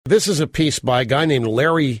This is a piece by a guy named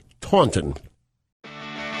Larry Taunton.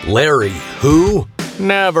 Larry who?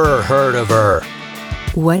 Never heard of her.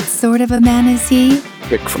 What sort of a man is he?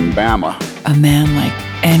 Pick from Bama. A man like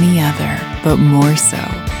any other, but more so.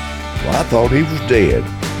 Well, I thought he was dead.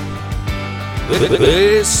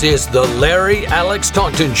 This is the Larry Alex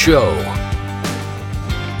Taunton Show.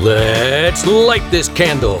 Let's light this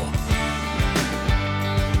candle.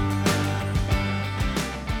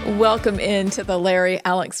 Welcome into the Larry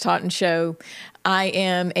Alex Taunton Show. I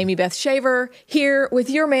am Amy Beth Shaver here with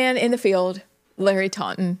your man in the field, Larry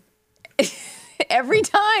Taunton. Every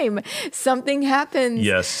time something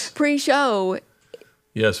happens pre-show.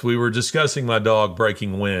 Yes, we were discussing my dog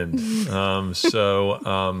breaking wind.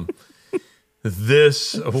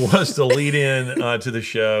 This was the lead in to the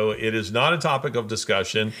show. It is not a topic of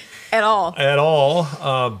discussion. At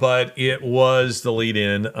all, but it was the lead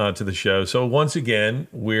in to the show. So once again,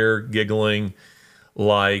 we're giggling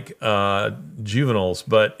like juveniles.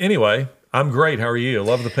 But anyway, I'm great. How are you? I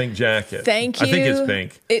love the pink jacket. Thank you. I think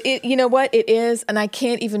it's pink. You know what? It is, and I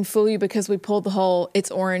can't even fool you because we pulled the whole,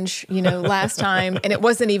 it's orange, last time, and it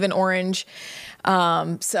wasn't even orange.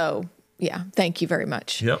 So... yeah, thank you very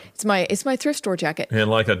much. Yep. It's my thrift store jacket. And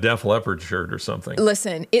like a Def Leppard shirt or something.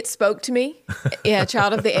 Listen, it spoke to me. Yeah,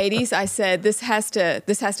 child of the 80s. I said, this has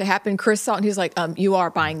to happen. Chris saw it and he was like, you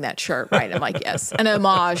are buying that shirt, right? I'm like, yes. An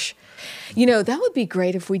homage. That would be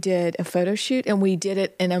great if we did a photo shoot and we did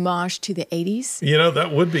it in homage to the 80s.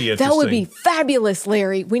 That would be interesting. That would be fabulous,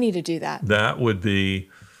 Larry. We need to do that. That would be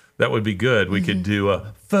good. We could do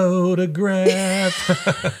a photograph.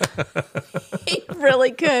 He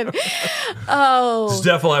really could. Oh. It's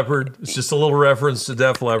Def Leppard. It's just a little reference to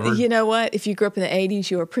Def Leppard. You know what? If you grew up in the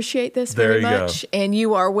 80s, you appreciate this very much. Go. And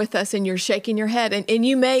you are with us and you're shaking your head. And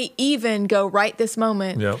you may even go right this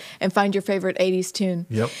moment and find your favorite 80s tune.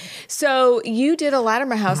 Yep. So you did a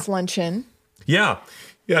Latimer House luncheon. Yeah,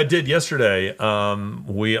 I did yesterday.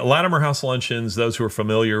 Latimer House luncheons, those who are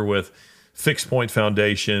familiar with Fixed Point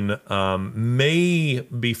Foundation may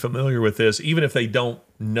be familiar with this, even if they don't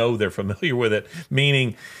know they're familiar with it.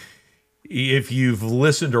 Meaning, if you've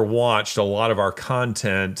listened or watched a lot of our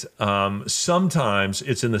content, sometimes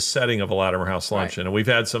it's in the setting of a Latimer House luncheon. Right. And we've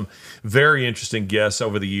had some very interesting guests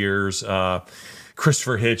over the years.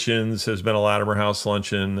 Christopher Hitchens has been a Latimer House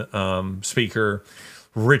luncheon speaker.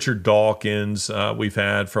 Richard Dawkins we've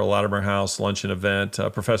had for a Latimer House luncheon event.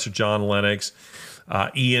 Professor John Lennox.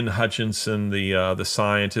 Ian Hutchinson, the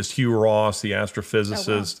scientist, Hugh Ross, the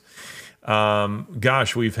astrophysicist. Oh, wow.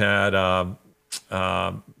 We've had a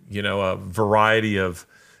variety of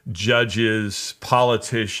judges,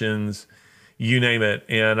 politicians, you name it,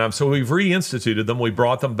 and so we've reinstituted them. We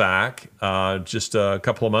brought them back just a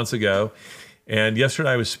couple of months ago, and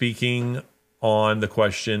yesterday I was speaking on the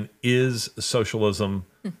question: is socialism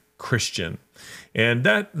Christian? And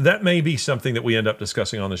that may be something that we end up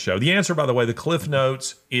discussing on the show. The answer, by the way, the Cliff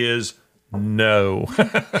Notes is no.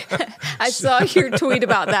 I saw your tweet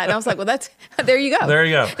about that, and I was like, well, there you go. There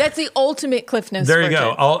you go. That's the ultimate Cliff Notes There you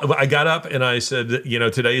version. go. I got up and I said,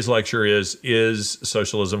 today's lecture is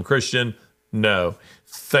socialism Christian? No.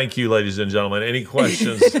 Thank you, ladies and gentlemen. Any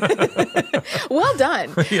questions? Well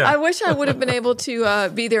done. Yeah. I wish I would have been able to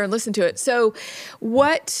be there and listen to it. So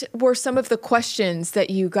what were some of the questions that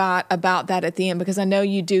you got about that at the end? Because I know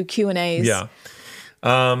you do Q&As. Yeah.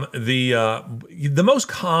 The most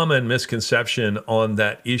common misconception on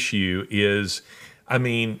that issue is,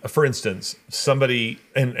 for instance, somebody,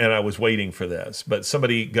 and I was waiting for this, but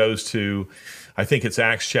somebody goes to, I think it's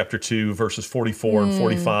Acts chapter 2, verses 44 and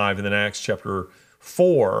 45, and then Acts chapter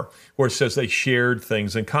 4, where it says they shared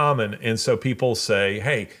things in common. And so people say,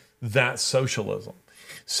 hey, that's socialism.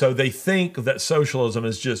 So they think that socialism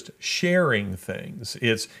is just sharing things.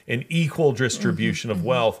 It's an equal distribution of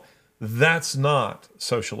wealth. That's not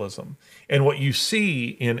socialism. And what you see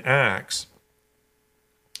in Acts,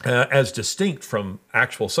 as distinct from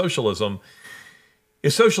actual socialism,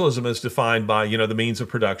 is socialism is defined by, the means of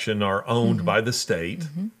production are owned by the state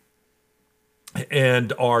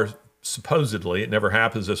and are supposedly, it never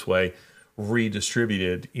happens this way,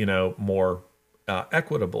 redistributed, more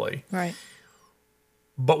equitably. Right.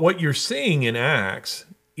 But what you're seeing in Acts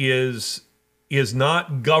is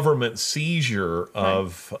not government seizure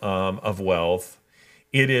of wealth.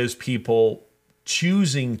 It is people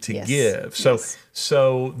choosing to give.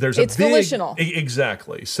 So there's it's volitional.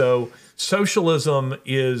 Exactly. So socialism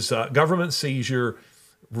is government seizure,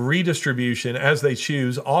 redistribution as they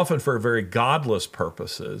choose, often for very godless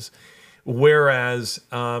purposes. Whereas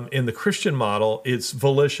in the Christian model, it's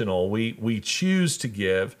volitional. We choose to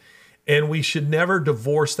give, and we should never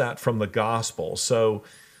divorce that from the gospel. So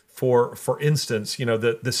for instance,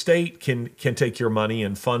 the state can take your money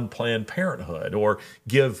and fund Planned Parenthood, or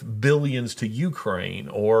give billions to Ukraine,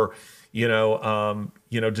 or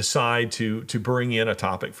decide to bring in a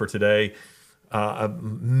topic for today,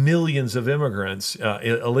 millions of immigrants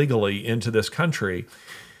illegally into this country.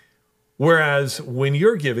 Whereas when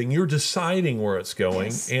you're giving, you're deciding where it's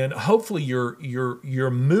going, and hopefully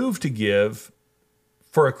you're moved to give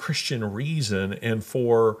for a Christian reason and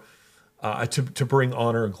for to bring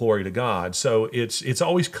honor and glory to God. So it's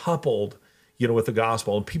always coupled, with the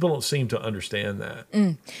gospel, and people don't seem to understand that.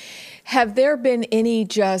 Have there been any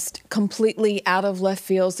just completely out of left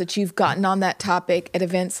fields that you've gotten on that topic at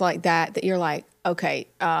events like that you're like, okay,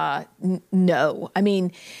 no. I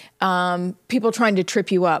mean, people trying to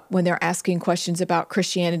trip you up when they're asking questions about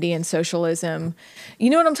Christianity and socialism. You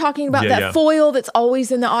know what I'm talking about? That foil that's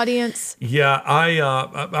always in the audience? Yeah,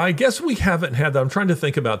 I guess we haven't had that. I'm trying to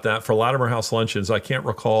think about that for Latimer House luncheons. I can't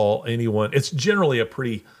recall anyone. It's generally a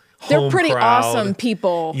pretty They're pretty crowd. Awesome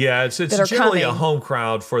people. Yeah, it's generally coming. a home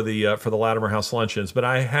crowd for the Latimer House luncheons. But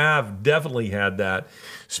I have definitely had that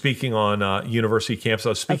speaking on university campus. I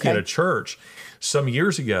was speaking at a church some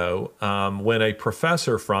years ago when a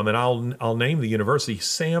professor from, and I'll name the university,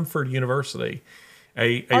 Samford University,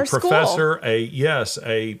 a professor,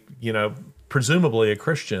 presumably a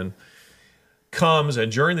Christian, comes,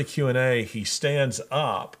 and during the Q&A he stands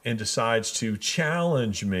up and decides to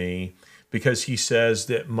challenge me, because he says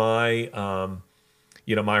that my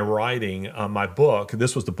writing, my book,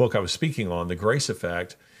 this was the book I was speaking on, The Grace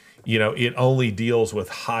Effect, it only deals with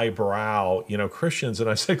highbrow, Christians. And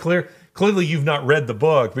I said, clearly you've not read the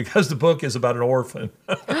book, because the book is about an orphan.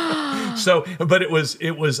 But it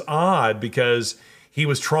was odd, because he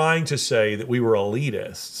was trying to say that we were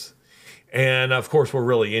elitists. And of course, we're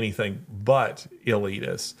really anything but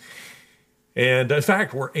elitists. And in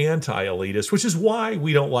fact, we're anti-elitist, which is why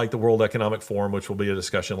we don't like the World Economic Forum, which will be a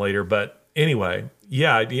discussion later. But anyway,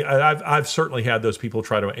 I've certainly had those people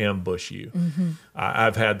try to ambush you. Mm-hmm.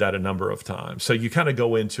 I've had that a number of times. So you kind of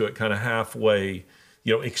go into it kind of halfway,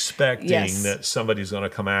 expecting that somebody's going to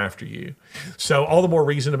come after you. So all the more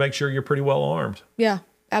reason to make sure you're pretty well armed. Yeah.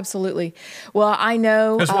 Absolutely. Well, I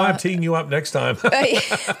know. That's why I'm teeing you up next time.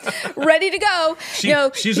 Ready to go.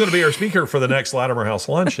 She's going to be our speaker for the next Latimer House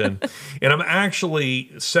luncheon. And I'm actually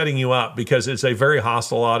setting you up because it's a very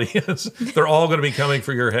hostile audience. They're all going to be coming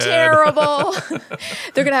for your head. Terrible.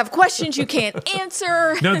 They're going to have questions you can't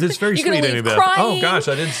answer. No, that's very sweet, Amy Beth. Oh, gosh,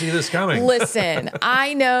 I didn't see this coming. Listen,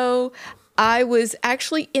 I know. I was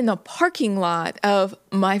actually in the parking lot of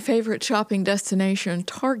my favorite shopping destination,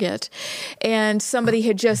 Target, and somebody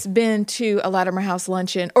had just been to a Latimer House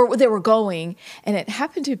luncheon, or they were going, and it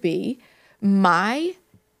happened to be my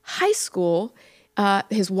high school.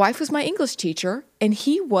 His wife was my English teacher, and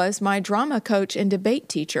he was my drama coach and debate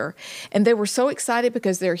teacher. And they were so excited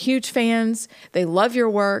because they're huge fans. They love your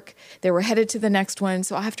work. They were headed to the next one.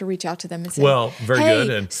 So I have to reach out to them and say, very hey, good.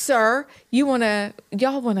 And sir,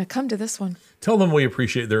 y'all want to come to this one? Tell them we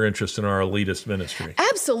appreciate their interest in our elitist ministry.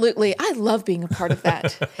 Absolutely. I love being a part of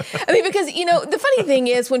that. I mean, because, the funny thing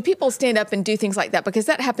is when people stand up and do things like that, because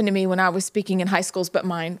that happened to me when I was speaking in high schools, but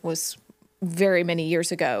mine was very many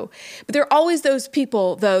years ago. But there are always those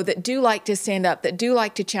people, though, that do like to stand up, that do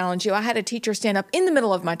like to challenge you. I had a teacher stand up in the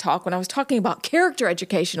middle of my talk when I was talking about character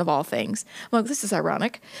education of all things. I'm like, this is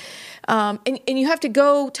ironic. And you have to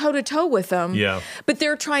go toe-to-toe with them. Yeah. But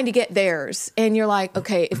they're trying to get theirs. And you're like,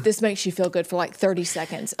 okay, if this makes you feel good for like 30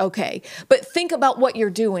 seconds, okay. But think about what you're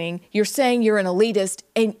doing. You're saying you're an elitist,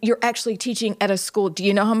 and you're actually teaching at a school. Do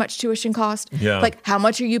you know how much tuition costs? Yeah. Like, how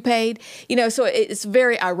much are you paid? So it's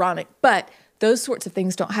very ironic. But those sorts of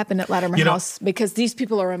things don't happen at Latimer House because these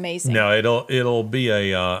people are amazing. No, it'll be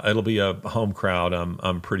a home crowd.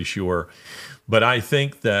 I'm pretty sure, but I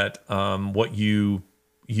think that what you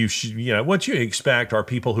should what you expect are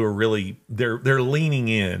people who are really they're leaning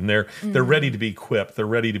in. They're ready to be equipped. They're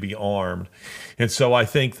ready to be armed, and so I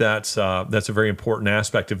think that's a very important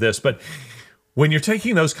aspect of this. But when you're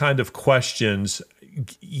taking those kind of questions,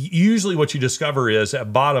 usually what you discover is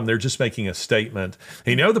at bottom, they're just making a statement.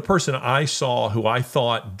 And the person I saw who I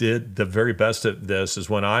thought did the very best at this is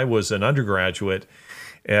when I was an undergraduate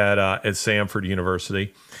at Samford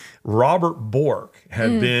University. Robert Bork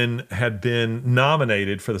had been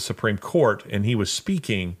nominated for the Supreme Court, and he was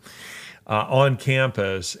speaking on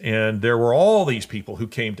campus, and there were all these people who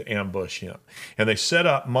came to ambush him. And they set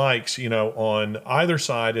up mics, on either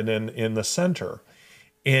side and then in the center.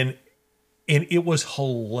 And it was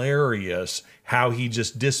hilarious how he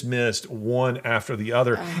just dismissed one after the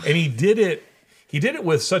other. Oh. And he did it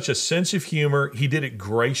with such a sense of humor. He did it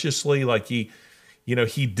graciously, like he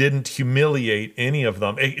he didn't humiliate any of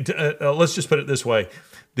them. Let's just put it this way.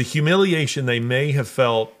 The humiliation they may have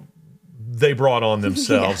felt, they brought on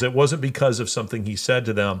themselves. It wasn't because of something he said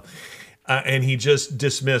to them. And he just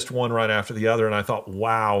dismissed one right after the other. And I thought,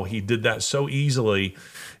 wow, he did that so easily.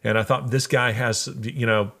 And I thought, this guy has,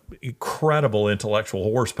 incredible intellectual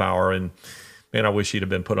horsepower. And man, I wish he'd have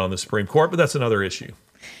been put on the Supreme Court, but that's another issue.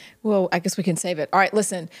 Well, I guess we can save it. All right,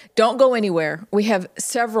 listen, don't go anywhere. We have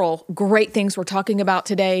several great things we're talking about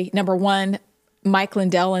today. Number one, Mike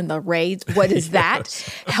Lindell and the raids. What is that?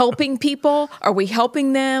 Helping people? Are we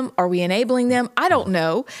helping them? Are we enabling them? I don't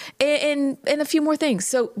know. And a few more things.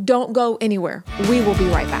 So don't go anywhere. We will be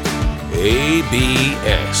right back.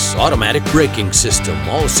 ABS, Automatic Braking System,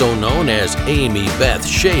 also known as Amy Beth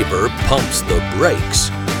Shaver, pumps the brakes.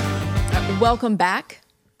 Welcome back,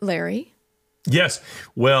 Larry. Yes.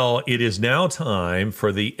 Well, it is now time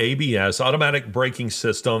for the ABS, Automatic Braking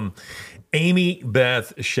System, Amy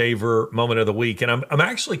Beth Shaver Moment of the Week. And I'm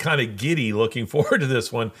actually kind of giddy looking forward to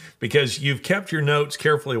this one because you've kept your notes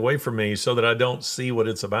carefully away from me so that I don't see what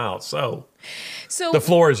it's about. So the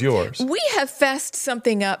floor is yours. We have fessed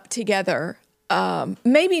something up together.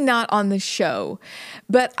 Maybe not on the show,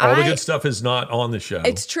 but all the good stuff is not on the show.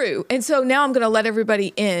 It's true. And so now I'm going to let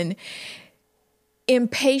everybody in.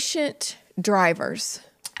 Impatient drivers.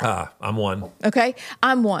 I'm one. Okay.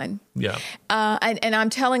 I'm one. Yeah. And I'm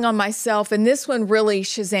telling on myself, and this one really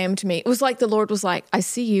Shazammed me. It was like the Lord was like, I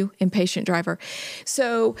see you, impatient driver.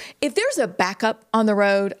 So if there's a backup on the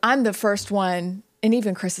road, I'm the first one. And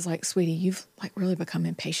even Chris is like, sweetie, you've like really become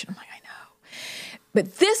impatient. I'm like, I know.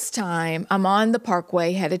 But this time I'm on the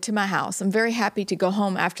parkway headed to my house. I'm very happy to go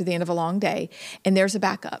home after the end of a long day. And there's a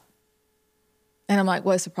backup. And I'm like,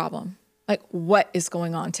 what's the problem? Like, what is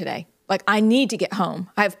going on today? Like, I need to get home.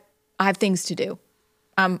 I have things to do.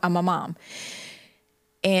 I'm a mom.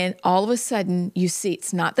 And all of a sudden, you see,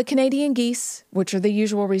 it's not the Canadian geese, which are the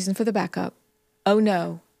usual reason for the backup. Oh,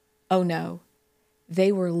 no. Oh, no.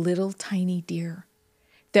 They were little tiny deer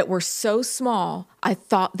that were so small, I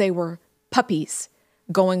thought they were puppies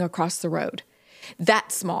going across the road.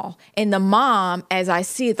 That small. And the mom, as I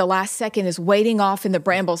see at the last second, is waiting off in the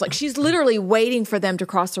brambles. Like, she's literally waiting for them to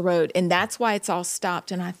cross the road. And that's why it's all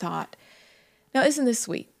stopped. And I thought, now, isn't this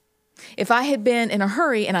sweet? If I had been in a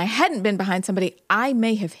hurry and I hadn't been behind somebody, I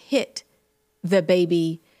may have hit the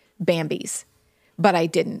baby Bambis, but I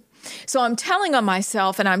didn't. So I'm telling on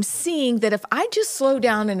myself, and I'm seeing that if I just slow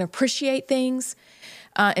down and appreciate things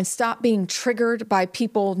and stop being triggered by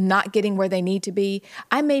people not getting where they need to be,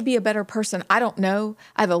 I may be a better person. I don't know.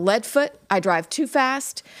 I have a lead foot. I drive too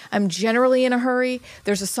fast. I'm generally in a hurry.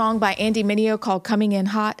 There's a song by Andy Mineo called Coming In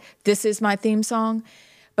Hot. This is my theme song.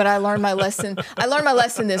 But I learned my lesson. I learned my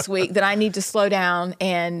lesson this week that I need to slow down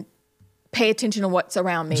and pay attention to what's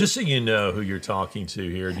around me. Just so you know who you're talking to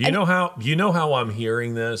here. Do you know how I'm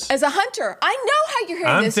hearing this? As a hunter, I know how you're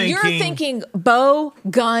hearing this. You're thinking bow,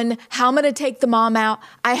 gun, how I'm going to take the mom out.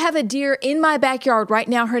 I have a deer in my backyard right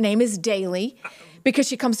now. Her name is Daly because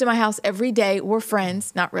she comes to my house every day. We're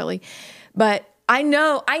friends, not really. But I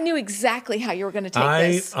knew exactly how you were going to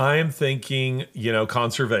take this. I'm thinking,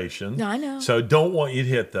 conservation. No, I know. So don't want you to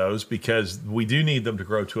hit those because we do need them to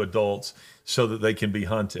grow to adults so that they can be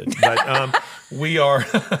hunted. But we are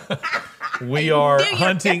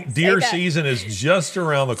hunting. Deer season is just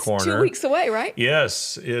around the corner. It's 2 weeks away, right?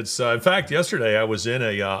 Yes. It's in fact, yesterday I was in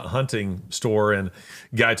a hunting store and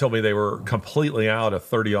a guy told me they were completely out of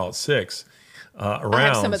 30-06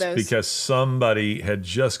 rounds because somebody had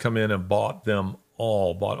just come in and bought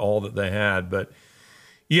all that they had. But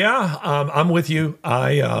yeah, I'm with you.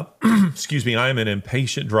 Excuse me, I'm an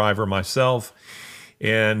impatient driver myself.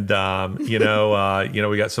 And, we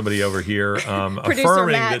got somebody over here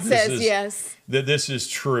affirming Matt that this is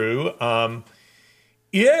true.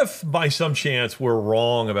 If by some chance we're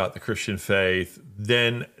wrong about the Christian faith,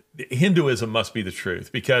 then Hinduism must be the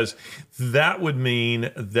truth, because that would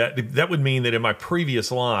mean that in my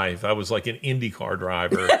previous life I was like an IndyCar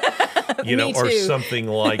driver, or something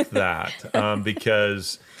like that.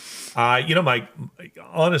 Because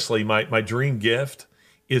my dream gift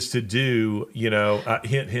is to do,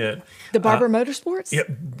 hint, hint. The Barber Motorsports?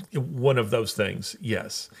 Yeah, one of those things,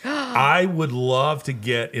 yes. I would love to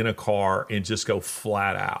get in a car and just go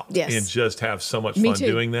flat out and just have so much fun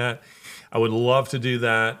doing that. I would love to do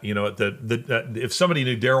that. If somebody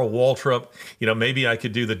knew Darrell Waltrip, maybe I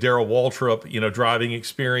could do the Darrell Waltrip, driving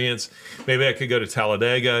experience. Maybe I could go to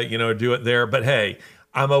Talladega, do it there. But hey,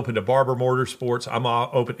 I'm open to Barber Motorsports. I'm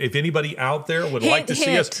open. If anybody out there would like to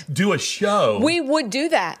see us do a show, we would do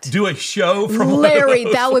that. Do a show from Larry.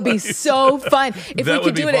 That would be so fun. If we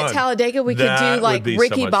could do it at Talladega, we could do like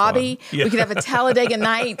Ricky Bobby. Yeah. We could have a Talladega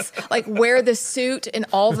Nights, like wear the suit and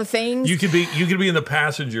all the things. You could be in the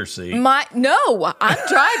passenger seat. No, I'm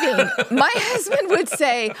driving. My husband would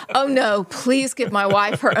say, "Oh no, please give my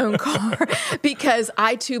wife her own car," because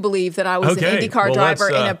I too believe that I was an IndyCar driver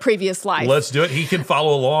in a previous life. Let's do it. He can follow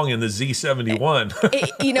along in the Z71.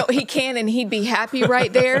 He can, and he'd be happy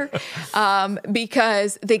right there,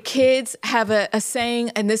 because the kids have a saying,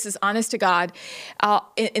 and this is honest to God,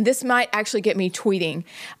 and this might actually get me tweeting.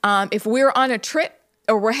 If we're on a trip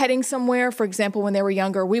or we're heading somewhere, for example, when they were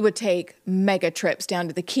younger, we would take mega trips down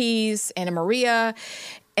to the Keys, Anna Maria,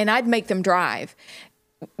 and I'd make them drive.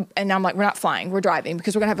 And I'm like, we're not flying, we're driving,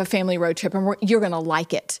 because we're going to have a family road trip, and you're going to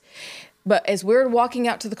like it. But as we're walking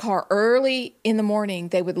out to the car early in the morning,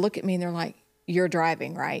 they would look at me and they're like, "You're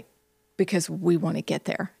driving, right? Because we want to get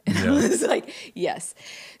there." And I was like, yes.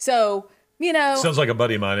 So, Sounds like a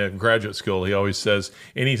buddy of mine in graduate school. He always says,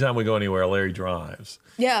 anytime we go anywhere, Larry drives.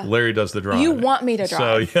 Yeah. Larry does the driving. You want me to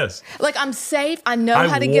drive. So, yes. Like, I'm safe. I know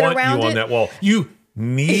how to get around it. I want you on that wall. You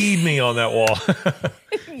need me on that wall.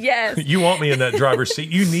 Yes. You want me in that driver's seat.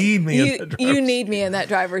 You need me in that driver's seat. You need me in that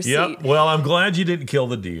driver's seat. Yep. Well, I'm glad you didn't kill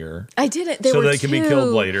the deer. I didn't. So they can be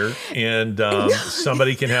killed later, and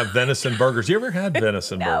somebody can have venison burgers. You ever had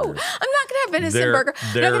venison burgers? No, I'm not going to have venison burger.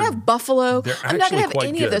 I'm not going to have buffalo. I'm not going to have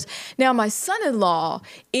any of those. Now, my son-in-law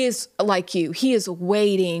is like you. He is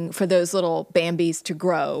waiting for those little Bambis to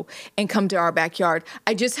grow and come to our backyard.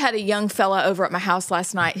 I just had a young fella over at my house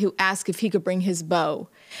last night who asked if he could bring his bow.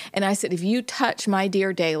 And I said, if you touch my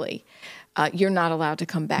deer daily, you're not allowed to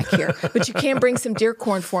come back here. But you can bring some deer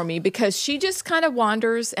corn for me, because she just kind of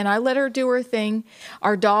wanders, and I let her do her thing.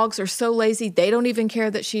 Our dogs are so lazy, they don't even care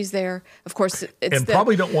that she's there. Of course, it's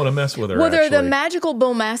probably don't want to mess with her. Well, they're the magical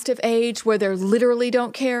bull mastiff age where they literally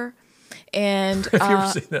don't care. And have you ever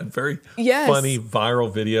seen that very funny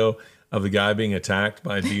viral video of the guy being attacked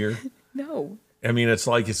by a deer? No. I mean, it's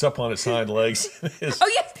like it's up on its hind legs. Yes,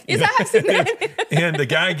 I have seen that. And the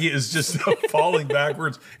guy is just falling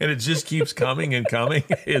backwards, and it just keeps coming and coming.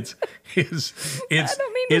 It's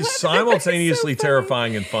simultaneously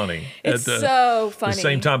terrifying and funny at the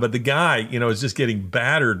same time. But the guy, is just getting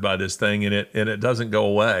battered by this thing, and it doesn't go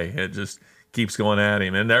away. It just keeps going at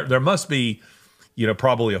him. And there must be,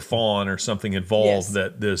 probably a fawn or something involved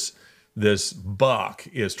that this buck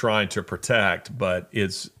is trying to protect, but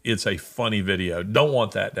it's a funny video. Don't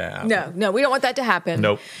want that to happen. No, we don't want that to happen.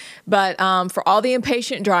 Nope. But for all the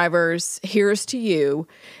impatient drivers, here's to you.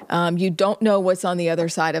 You don't know what's on the other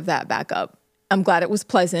side of that backup. I'm glad it was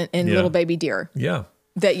pleasant and little baby deer. Yeah.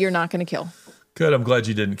 That you're not going to kill. Good. I'm glad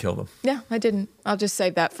you didn't kill them. Yeah, I didn't. I'll just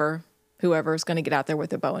save that for whoever is going to get out there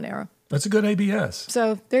with a bow and arrow. That's a good ABS.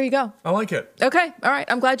 So there you go. I like it. Okay. All right.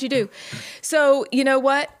 I'm glad you do. So you know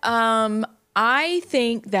what? I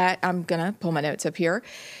think that I'm going to pull my notes up here.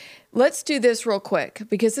 Let's do this real quick,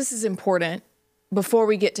 because this is important before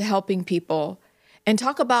we get to helping people, and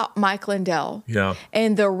talk about Mike Lindell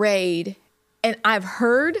and the raid. And I've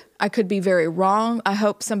heard, I could be very wrong, I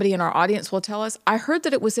hope somebody in our audience will tell us, I heard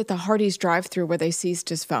that it was at the Hardee's drive-thru where they seized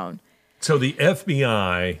his phone. So the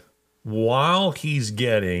FBI, while he's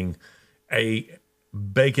getting a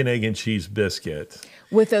bacon, egg, and cheese biscuit.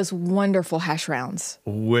 With those wonderful hash rounds.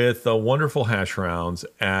 With the wonderful hash rounds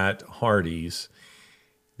at Hardee's,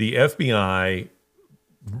 the FBI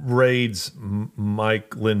raids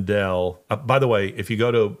Mike Lindell. By the way, if you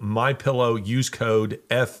go to MyPillow, use code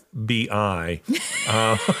FBI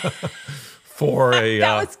for a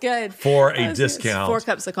that was good. For a discount. 4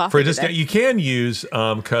 cups of coffee. For a discount, you can use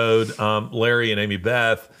code Larry and Amy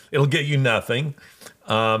Beth. It'll get you nothing,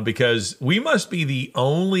 because we must be the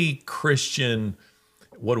only Christian,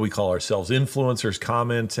 what do we call ourselves, influencers,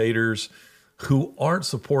 commentators, who aren't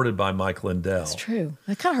supported by Mike Lindell. That's true.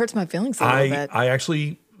 That kind of hurts my feelings a little bit. I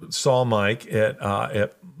actually saw Mike at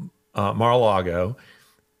Mar-a-Lago,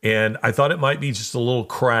 and I thought it might be just a little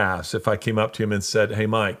crass if I came up to him and said, "Hey,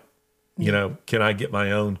 Mike, can I get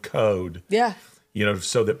my own code?" Yeah.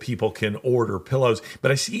 So that people can order pillows.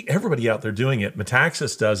 But I see everybody out there doing it.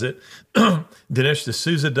 Metaxas does it. Dinesh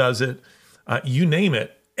D'Souza does it. You name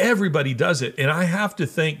it. Everybody does it. And I have to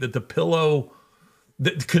think that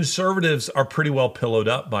the conservatives are pretty well pillowed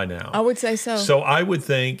up by now. I would say so. So I would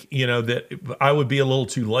think, that I would be a little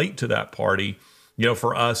too late to that party,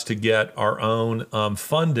 for us to get our own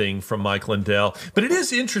funding from Mike Lindell. But it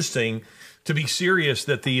is interesting, to be serious,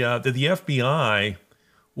 that the FBI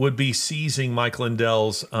would be seizing Mike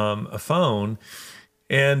Lindell's phone.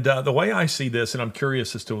 And the way I see this, and I'm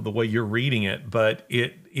curious as to the way you're reading it, but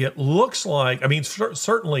it looks like, I mean,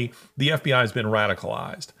 certainly the FBI has been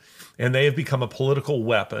radicalized, and they have become a political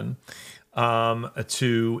weapon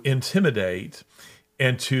to intimidate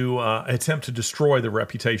and to attempt to destroy the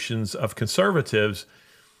reputations of conservatives.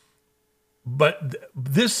 But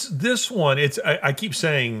this one, I keep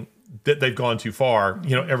saying that they've gone too far,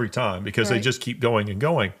 every time, because they just keep going and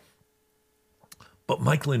going. But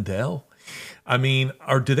Mike Lindell, I mean,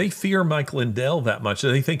 or do they fear Mike Lindell that much?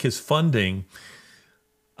 Do they think his funding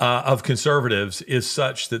of conservatives is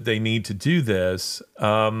such that they need to do this?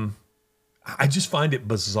 I just find it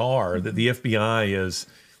bizarre that the FBI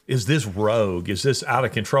is this rogue, is this out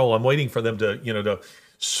of control. I'm waiting for them to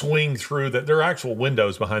swing through there are actual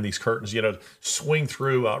windows behind these curtains, swing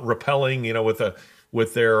through, rappelling,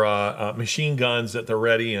 with their machine guns that they're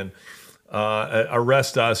ready, and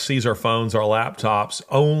arrest us, seize our phones, our laptops,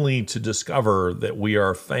 only to discover that we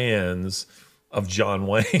are fans of John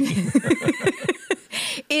Wayne.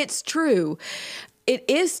 It's true. It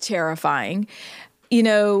is terrifying. I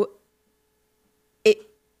know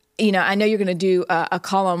you're going to do a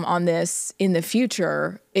column on this in the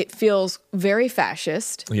future. It feels very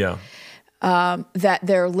fascist. Yeah. That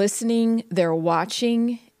they're listening, they're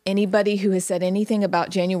watching. Anybody who has said anything about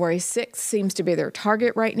January 6th seems to be their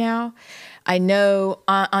target right now. I know,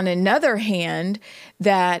 on another hand,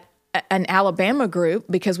 that an Alabama group,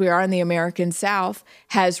 because we are in the American South,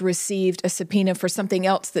 has received a subpoena for something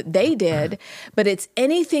else that they did. But it's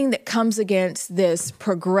anything that comes against this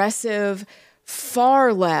progressive,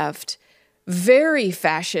 far left, very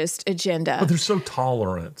fascist agenda. But they're so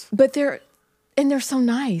tolerant. But they're so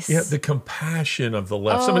nice. Yeah, the compassion of the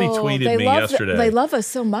left. Somebody tweeted me yesterday. They love us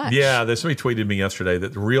so much. Yeah, somebody tweeted me yesterday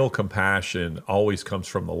that the real compassion always comes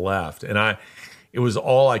from the left. And it was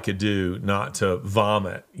all I could do not to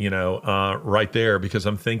vomit, right there, because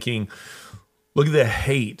I'm thinking, look at the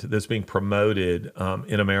hate that's being promoted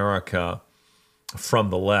in America from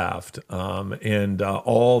the left, and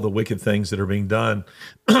all the wicked things that are being done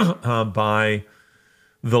by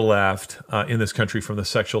the left in this country, from the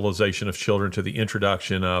sexualization of children to the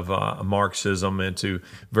introduction of Marxism into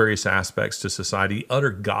various aspects to society.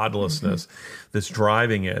 Utter godlessness that's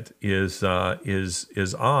driving it is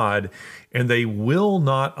odd, and they will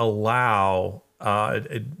not allow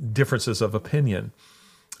differences of opinion.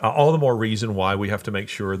 All the more reason why we have to make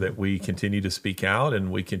sure that we continue to speak out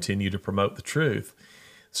and we continue to promote the truth.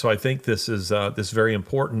 So I think this is very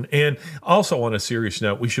important. And also, on a serious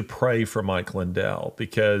note, we should pray for Mike Lindell,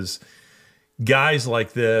 because guys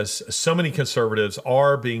like this, so many conservatives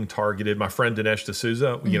are being targeted. My friend Dinesh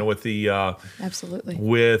D'Souza, with the absolutely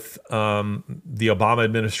with the Obama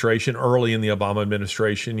administration, early in the Obama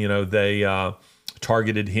administration, they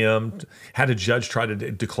targeted him, had a judge try to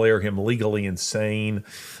declare him legally insane,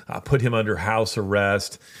 put him under house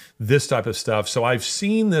arrest, this type of stuff. So I've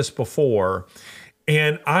seen this before.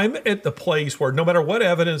 And I'm at the place where no matter what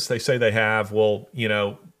evidence they say they have,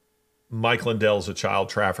 Mike Lindell's a child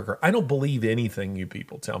trafficker. I don't believe anything you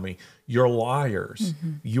people tell me. You're liars.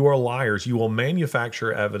 You are liars. You will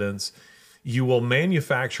manufacture evidence. You will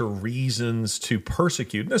manufacture reasons to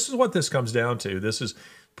persecute. And this is what this comes down to. This is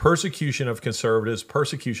persecution of conservatives,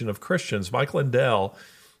 persecution of Christians. Mike Lindell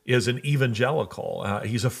is an evangelical.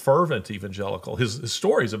 He's a fervent evangelical. His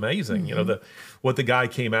story is amazing. What the guy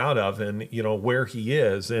came out of, and where he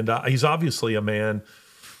is, and he's obviously a man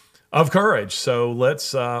of courage. So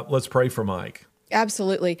let's pray for Mike.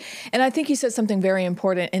 Absolutely. And I think you said something very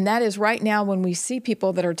important, and that is right now when we see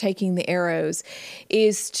people that are taking the arrows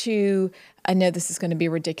is to, I know this is going to be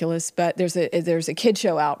ridiculous, but there's a kid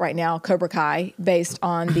show out right now, Cobra Kai, based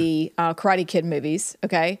on the Karate Kid movies,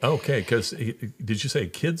 okay? Okay, because did you say a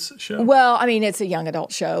kid's show? Well, I mean, it's a young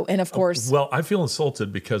adult show, and of course... Well, I feel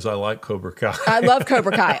insulted because I like Cobra Kai. I love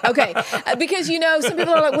Cobra Kai, okay. Because, some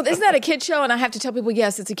people are like, well, isn't that a kid show? And I have to tell people,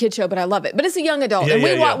 yes, it's a kid show, but I love it. But it's a young adult, and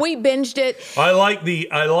we binged it.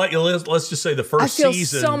 Let's just say the first season, I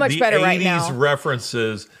feel so much better right now. The 80s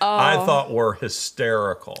references I thought were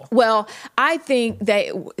hysterical. Well, I think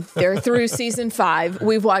they're through season 5.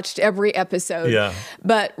 We've watched every episode. Yeah.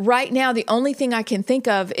 But right now, the only thing I can think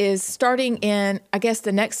of is starting in, I guess,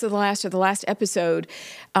 the next to the last or the last episode,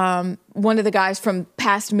 one of the guys from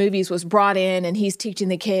past movies was brought in, and he's teaching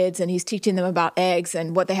the kids, and he's teaching them about eggs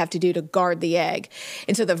and what they have to do to guard the egg.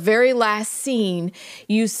 And so the very last scene,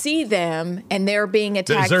 you see them, and they're being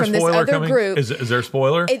attacked from this other group. Is there a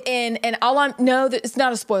spoiler? And all no, it's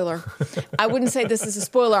not a spoiler. I wouldn't say this is a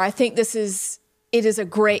spoiler. I think it's a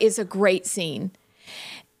great scene.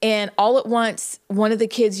 And all at once, one of the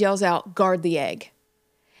kids yells out, "Guard the egg."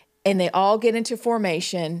 and they all get into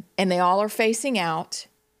formation, and they all are facing out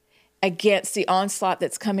against the onslaught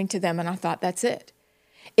that's coming to them. And I thought, that's it.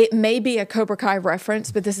 It may be a Cobra Kai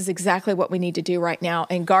reference, but this is exactly what we need to do right now,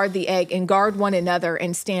 and guard the egg and guard one another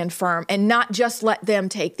and stand firm and not just let them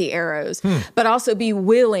take the arrows, but also be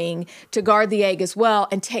willing to guard the egg as well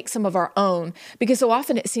and take some of our own. Because so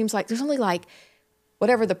often it seems like there's only like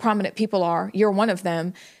whatever the prominent people are, you're one of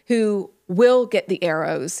them, who will get the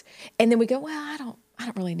arrows. And then we go, well, I don't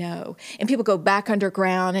really know. And people go back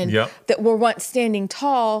underground and that were once standing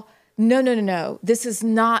tall. No. This is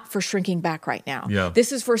not for shrinking back right now. Yeah.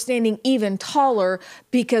 This is for standing even taller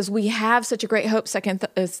because we have such a great hope, Second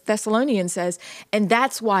Thessalonians says, and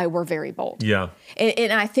that's why we're very bold. Yeah.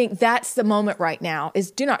 And I think that's the moment right now is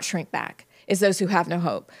do not shrink back, is those who have no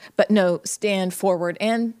hope. But no, stand forward.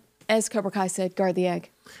 And as Cobra Kai said, guard the egg.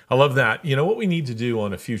 I love that. You know what we need to do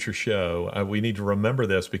on a future show? We need to remember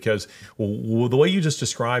this because the way you just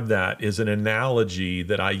described that is an analogy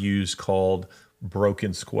that I use called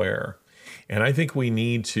broken square. And I think we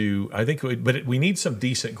need we need some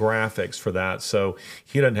decent graphics for that. So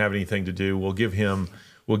he doesn't have anything to do. We'll give him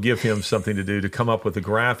something to do to come up with the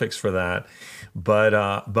graphics for that.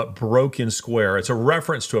 But broken square, it's a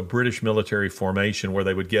reference to a British military formation where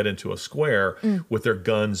they would get into a square with their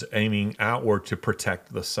guns aiming outward to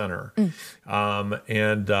protect the center.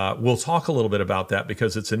 And we'll talk a little bit about that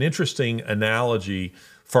because it's an interesting analogy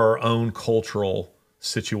for our own cultural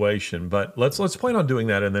situation. But let's plan on doing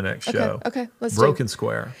that in the next show. Okay, let's broken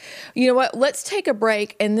square. You know what? Let's take a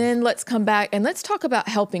break and then let's come back and let's talk about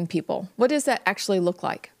helping people. What does that actually look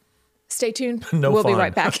like? Stay tuned. We'll be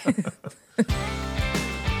right back.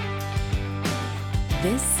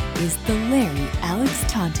 This is the Larry Alex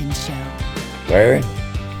Taunton Show. Larry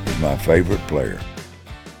is my favorite player.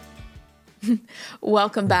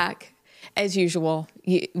 Welcome back. As usual,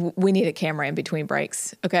 we need a camera in between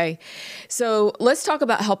breaks, okay? So let's talk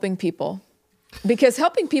about helping people because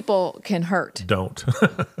helping people can hurt. Don't.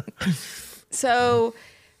 So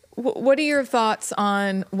what are your thoughts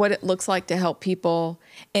on what it looks like to help people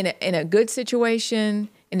in a good situation,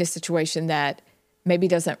 in a situation that maybe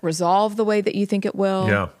doesn't resolve the way that you think it will?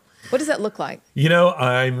 Yeah. What does that look like? You know,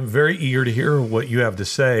 I'm very eager to hear what you have to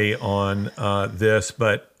say on this,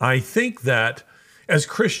 but I think that as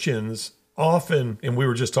Christians, often, and we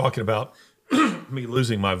were just talking about me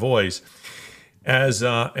losing my voice,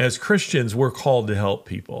 as Christians, we're called to help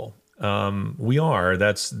people. We are.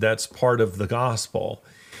 That's part of the gospel.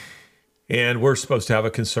 And we're supposed to have a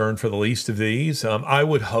concern for the least of these. I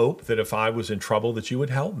would hope that if I was in trouble that you would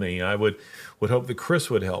help me. I would hope that Chris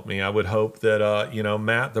would help me. I would hope that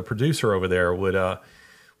Matt, the producer over there, would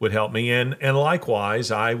help me. And likewise,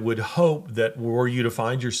 I would hope that were you to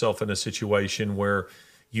find yourself in a situation where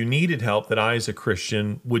you needed help, that I as a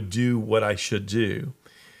Christian would do what I should do.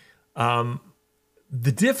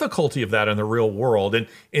 The difficulty of that in the real world, and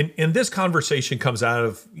this conversation comes out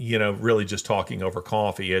of, really just talking over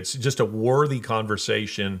coffee. It's just a worthy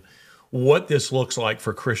conversation, what this looks like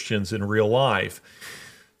for Christians in real life.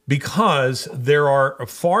 Because there are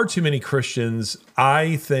far too many Christians,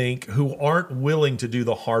 I think, who aren't willing to do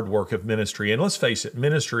the hard work of ministry. And let's face it,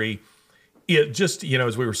 ministry, it just,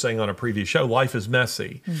 as we were saying on a previous show, life is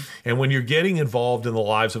messy. And when you're getting involved in the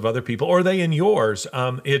lives of other people, or are they in yours,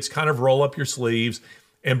 it's kind of roll up your sleeves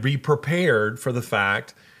and be prepared for the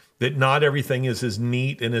fact that not everything is as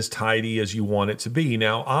neat and as tidy as you want it to be.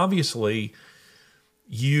 Now, obviously,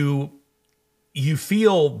 you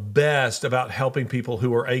feel best about helping people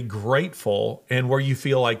who are grateful and where you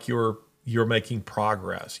feel like you're making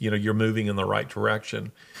progress, you're moving in the right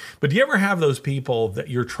direction. But do you ever have those people that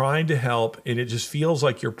you're trying to help and it just feels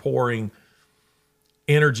like you're pouring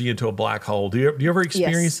energy into a black hole? Do you ever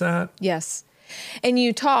experience that? Yes. And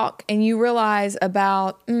you talk and you realize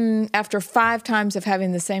about, after 5 times of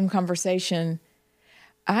having the same conversation,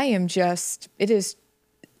 it's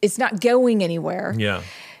not going anywhere. Yeah.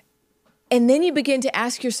 And then you begin to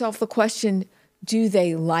ask yourself the question, do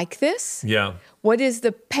they like this? Yeah. What is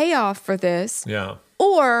the payoff for this? Yeah.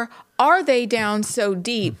 Or are they down so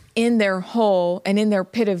deep in their hole and in their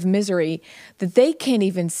pit of misery that they can't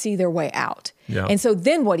even see their way out? Yeah. And so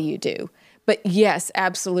then what do you do? But yes,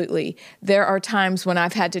 absolutely. There are times when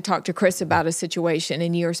I've had to talk to Chris about a situation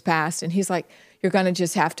in years past, and he's like, you're going to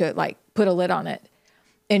just have to put a lid on it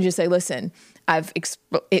and just say, listen, I've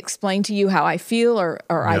explained to you how I feel or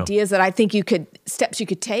ideas that I think steps you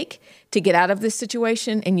could take to get out of this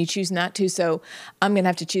situation, and you choose not to. So I'm going to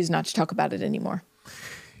have to choose not to talk about it anymore.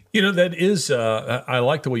 That is, I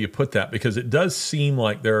like the way you put that because it does seem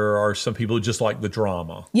like there are some people who just like the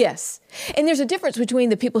drama. Yes. And there's a difference between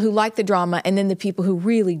the people who like the drama and then the people who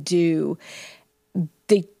really do.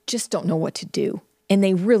 they just don't know what to do, and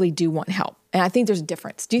they really do want help. And I think there's a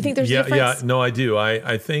difference. Do you think there's a difference? Yeah, no, I do.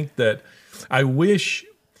 I think that I wish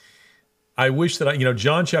that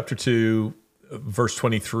John chapter 2, verse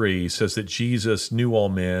 23 says that Jesus knew all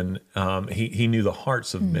men. He knew the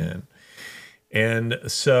hearts of men. And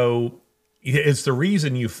so it's the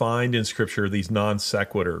reason you find in Scripture these non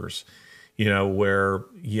sequiturs, where,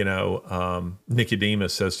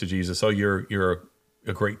 Nicodemus says to Jesus, "Oh, you're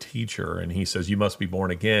a great teacher." And he says, "You must be born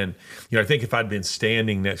again." I think if I'd been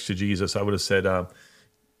standing next to Jesus, I would have said,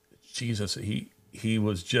 Jesus, he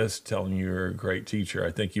was just telling you you're a great teacher.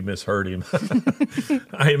 I think you misheard him.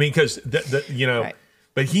 I mean, because, right.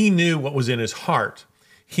 But he knew what was in his heart.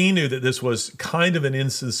 He knew that this was kind of an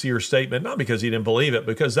insincere statement, not because he didn't believe it,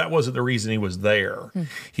 because that wasn't the reason he was there.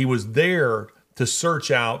 He was there to search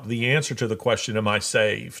out the answer to the question, am I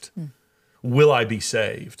saved? Will I be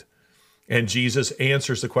saved? And Jesus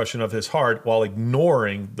answers the question of his heart while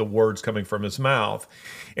ignoring the words coming from his mouth.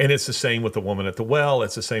 And it's the same with the woman at the well.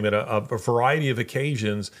 It's the same at a variety of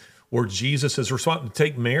occasions where Jesus is responding.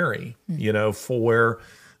 Take Mary, for where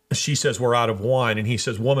she says, we're out of wine. And he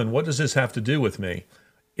says, woman, what does this have to do with me?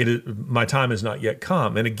 My time has not yet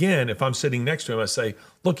come. And again, if I'm sitting next to him, I say,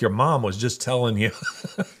 look, your mom was just telling you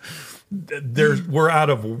we're out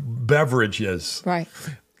of beverages. Right.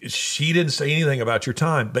 She didn't say anything about your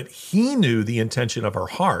time, but he knew the intention of her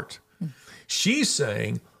heart. She's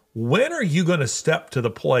saying, when are you going to step to the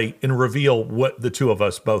plate and reveal what the two of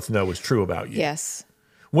us both know is true about you? Yes.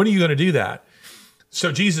 When are you going to do that?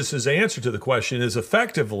 So Jesus' answer to the question is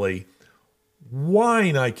effectively,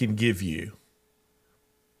 wine I can give you,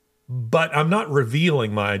 but I'm not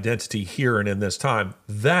revealing my identity here and in this time.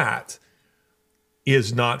 That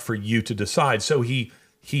is not for you to decide. So he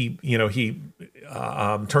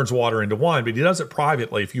turns water into wine, but he does it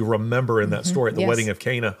privately, if you remember in that story at the wedding of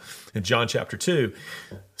Cana in John chapter 2.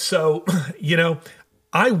 So,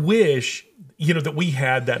 I wish, that we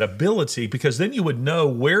had that ability, because then you would know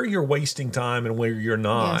where you're wasting time and where you're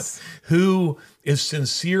not, who is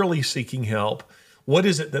sincerely seeking help, what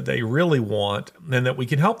is it that they really want, and that we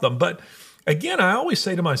can help them. But again, I always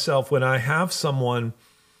say to myself, when I have someone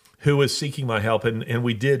who is seeking my help, and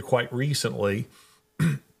we did quite recently,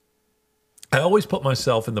 I always put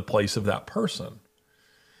myself in the place of that person,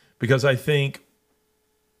 because I think,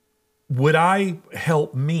 would I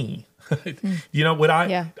help me? Would I?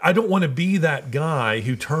 Yeah. I don't want to be that guy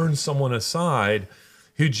who turns someone aside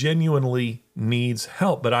who genuinely needs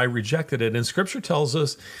help, but I rejected it. And Scripture tells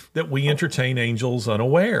us that we entertain angels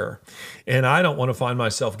unaware. And I don't want to find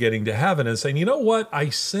myself getting to heaven and saying, you know what? I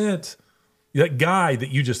sent that guy that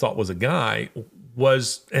you just thought was a guy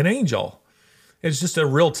was an angel. It's just a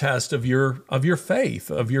real test of your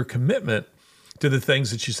faith, of your commitment to the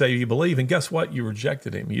things that you say you believe. And guess what? You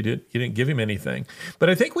rejected him. You didn't give him anything. But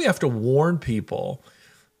I think we have to warn people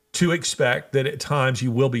to expect that at times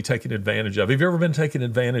you will be taken advantage of. Have you ever been taken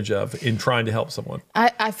advantage of in trying to help someone?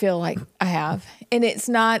 I feel like I have. And it's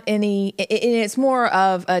not it's more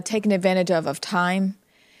of taken advantage of time.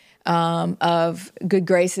 Of good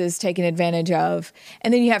graces taken advantage of.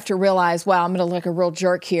 And then you have to realize, wow, I'm going to look like a real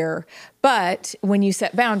jerk here. But when you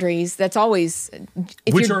set boundaries, that's always...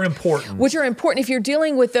 Which are important. If you're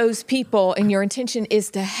dealing with those people and your intention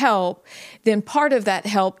is to help, then part of that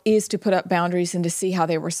help is to put up boundaries and to see how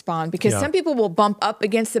they respond. Because some people will bump up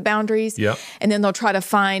against the boundaries, and then they'll try to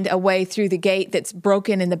find a way through the gate that's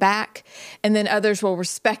broken in the back. And then others will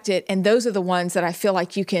respect it. And those are the ones that I feel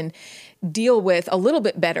like you can deal with a little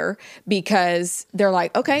bit better, because they're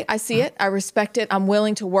like, okay, I see it. I respect it. I'm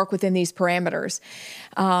willing to work within these parameters.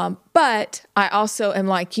 But I also am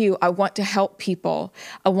like you. I want to help people.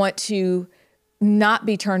 I want to not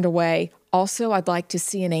be turned away. Also, I'd like to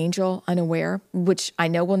see an angel unaware, which I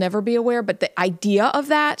know will never be aware, but the idea of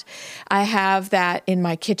that, I have that in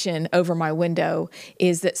my kitchen over my window,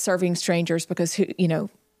 is that serving strangers, because who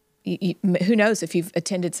knows if you've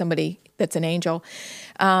attended somebody that's an angel.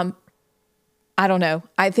 I don't know.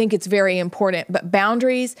 I think it's very important. But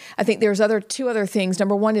boundaries, I think there's two other things.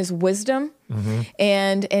 Number one is wisdom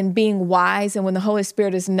and being wise. And when the Holy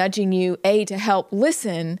Spirit is nudging you, A, to help,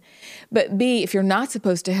 listen. But B, if you're not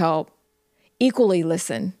supposed to help, equally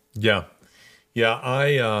listen. Yeah.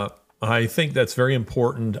 I think that's very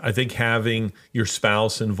important. I think having your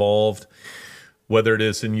spouse involved, whether it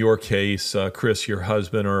is in your case, Chris, your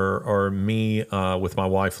husband, or me with my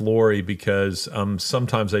wife, Lori, because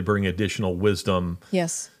sometimes they bring additional wisdom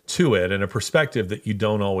to it and a perspective that you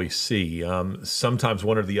don't always see. Sometimes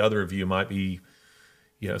one or the other of you might be,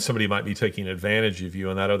 somebody might be taking advantage of you,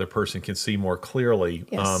 and that other person can see more clearly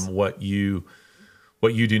what you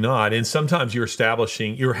what you do not. And sometimes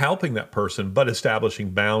you're helping that person, but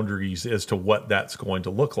establishing boundaries as to what that's going to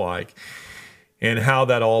look like and how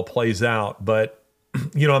that all plays out. But,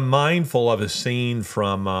 I'm mindful of a scene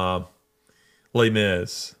from Les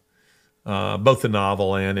Mis, both the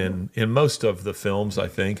novel and in most of the films. I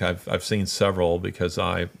think I've seen several because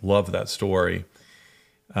I love that story.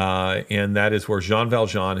 And that is where Jean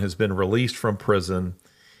Valjean has been released from prison,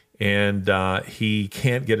 and he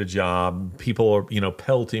can't get a job. People are,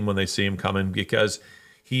 pelt him when they see him coming because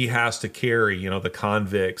he has to carry, the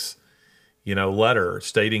convict's, letter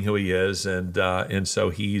stating who he is, and so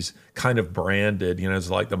he's kind of branded, as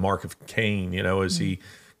like the mark of Cain, as he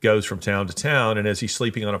goes from town to town, and as he's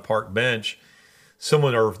sleeping on a park bench,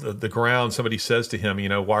 someone or the ground, somebody says to him,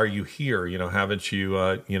 why are you here? Haven't you,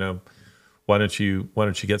 why don't you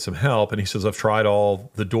get some help? And he says, I've tried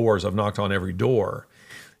all the doors. I've knocked on every door,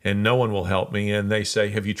 and no one will help me. And they say,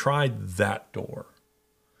 have you tried that door?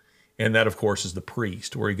 And that, of course, is the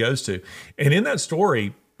priest where he goes to. And in that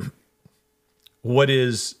story, what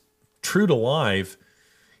is true to life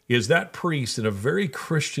is that priest, in a very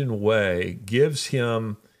Christian way, gives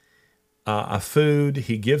him a food,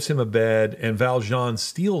 he gives him a bed, and Valjean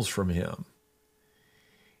steals from him.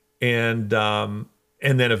 And then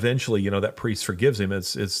eventually, that priest forgives him.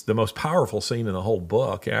 It's the most powerful scene in the whole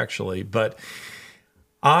book, actually. But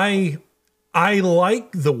I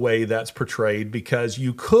like the way that's portrayed, because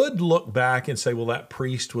you could look back and say, well, that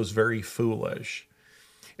priest was very foolish.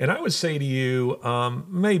 And I would say to you,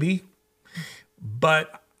 maybe,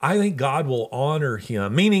 but I think God will honor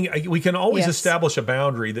him. Meaning, we can always establish a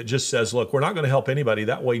boundary that just says, look, we're not going to help anybody.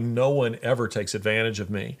 That way, no one ever takes advantage of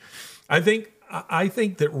me. I think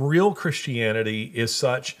that real Christianity is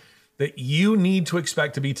such that you need to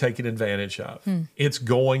expect to be taken advantage of. It's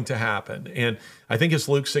going to happen. And I think it's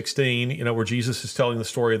Luke 16, where Jesus is telling the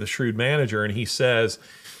story of the shrewd manager, and he says,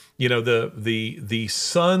 the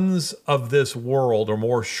sons of this world are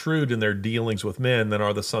more shrewd in their dealings with men than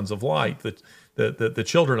are the sons of light, the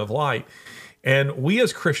children of light. And we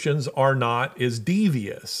as Christians are not as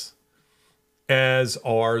devious as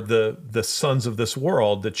are the sons of this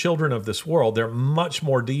world, the children of this world. They're much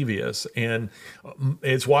more devious, and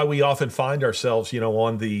it's why we often find ourselves,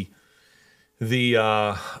 on the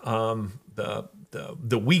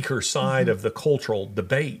weaker side of the cultural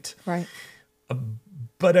debate. Right.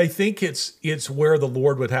 But I think it's where the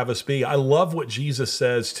Lord would have us be. I love what Jesus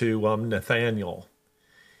says to Nathaniel,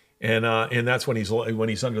 and that's when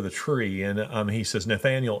he's under the tree, and he says,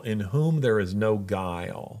 Nathaniel, in whom there is no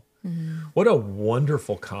guile. Mm-hmm. What a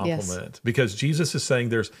wonderful compliment, because Jesus is saying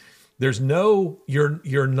there's no,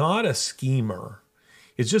 you're not a schemer.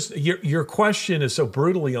 It's just your question is so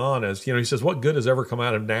brutally honest. He says, what good has ever come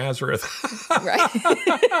out of Nazareth? Right.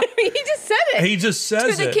 He just said it. He just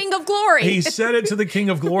says it. To the King of Glory. He said it to the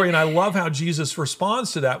King of Glory. And I love how Jesus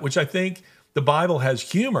responds to that, which I think the Bible has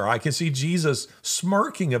humor. I can see Jesus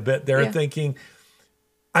smirking a bit there and thinking,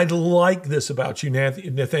 I like this about you,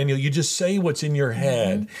 Nathaniel. You just say what's in your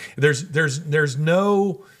head. Mm-hmm. There's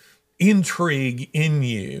no intrigue in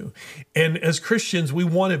you. And as Christians, we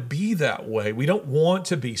want to be that way. We don't want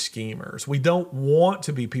to be schemers. We don't want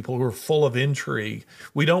to be people who are full of intrigue.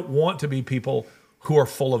 We don't want to be people who are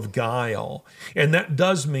full of guile. And that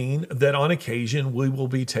does mean that on occasion we will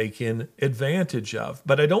be taken advantage of.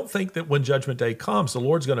 But I don't think that when Judgment Day comes, the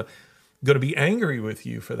Lord's going to be angry with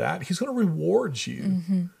you for that. He's going to reward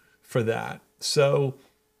you for that. So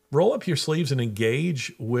roll up your sleeves and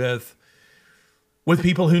engage with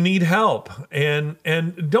people who need help, and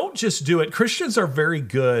don't just do it. Christians are very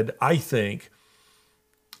good, I think,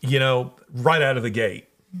 right out of the gate.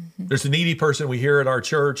 Mm-hmm. There's a needy person we hear at our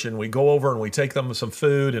church, and we go over and we take them some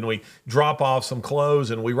food, and we drop off some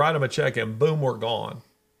clothes, and we write them a check, and boom, we're gone.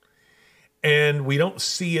 And we don't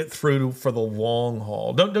see it through for the long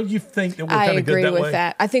haul. Don't you think that we're kind of good that way? I agree with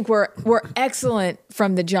that. I think we're excellent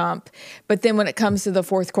from the jump, but then when it comes to the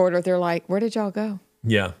fourth quarter, they're like, where did y'all go?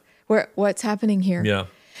 Yeah. What's happening here? Yeah.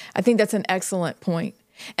 I think that's an excellent point.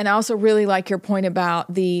 And I also really like your point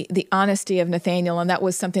about the honesty of Nathaniel. And that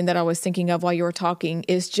was something that I was thinking of while you were talking,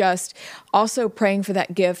 is just also praying for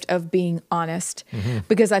that gift of being honest. Mm-hmm.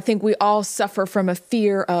 Because I think we all suffer from a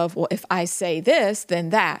fear of, well, if I say this,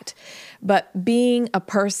 then that. But being a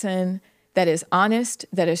person that is honest,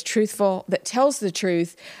 that is truthful, that tells the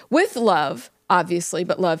truth with love, obviously,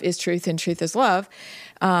 but love is truth and truth is love.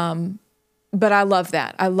 But I love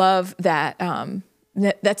that. I love that.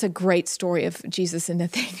 That's a great story of Jesus and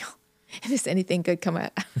Nathaniel. And if anything good come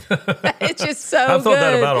out, it's just so good. I've thought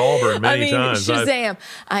that about Auburn many times. Shazam!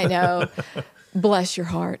 I know. Bless your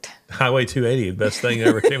heart. Highway 280, the best thing that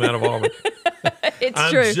ever came out of Auburn. It's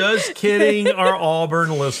true. I'm just kidding, our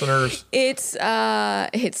Auburn listeners. It's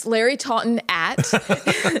Larry Taunton at.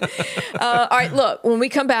 All right, look, when we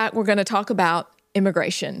come back, we're going to talk about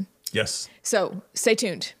immigration. Yes. So stay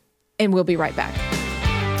tuned, and we'll be right back.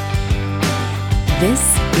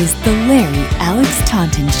 This is the Larry Alex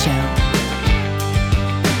Taunton Show.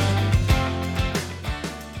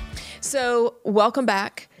 So welcome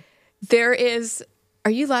back. Are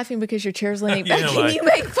you laughing because your chair's leaning back? Can you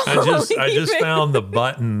make fun? I just found the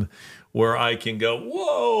button where I can go,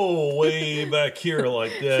 whoa, way back here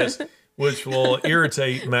like this, which will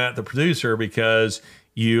irritate Matt, the producer, because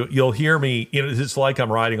you'll hear me. It's like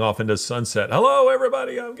I'm riding off into sunset. Hello,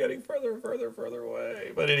 everybody. I'm getting further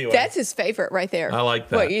away. But anyway, that's his favorite right there. I like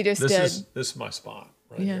that. What you just did. This is my spot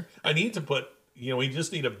right here. I need to put. We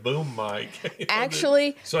just need a boom mic.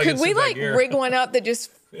 Actually, so could we rig one up that just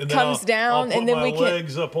comes down, and then we can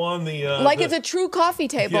legs up on the it's a true coffee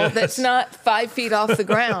table that's not 5 feet off the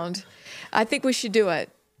ground. I think we should do it.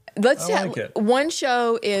 Let's have one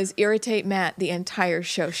show is irritate Matt the entire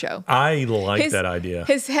show. I like that idea.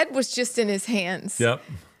 His head was just in his hands. Yep.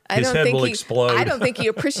 His head will explode. I don't think he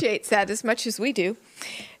appreciates that as much as we do.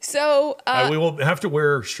 So we will have to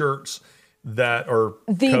wear shirts that are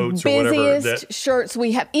the coats or whatever. Busiest shirts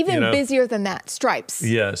we have, even busier than that, stripes.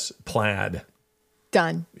 Yes, plaid.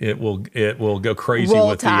 Done. It will go crazy Roll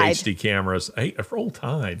with Tide. the HD cameras. Hey, Roll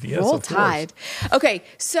Tide. Yes, Roll of Tide. course. Okay,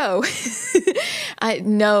 so I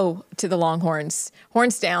no to the Longhorns.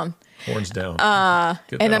 Horns down. Horns down.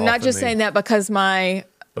 And I'm not just saying that because my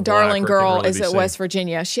darling girl really is at West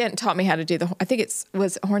Virginia. She hadn't taught me how to do I think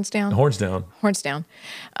was it Horns down? Horns down. Horns down.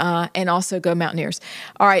 And also go Mountaineers.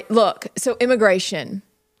 All right, look, so immigration.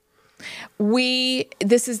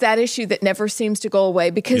 This is that issue that never seems to go away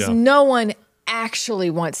because no one actually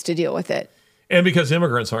wants to deal with it. And because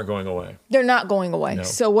immigrants aren't going away. They're not going away. No.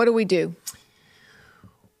 So what do we do?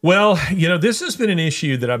 Well, this has been an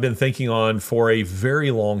issue that I've been thinking on for a very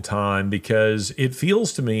long time because it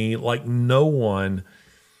feels to me like no one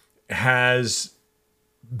has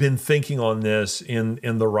been thinking on this in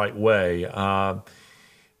the right way.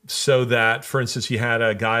 So that, for instance, you had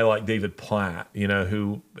a guy like David Platt,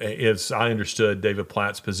 who, as I understood David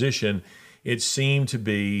Platt's position, it seemed to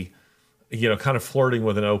be, kind of flirting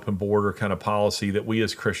with an open border kind of policy that we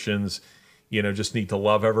as Christians, just need to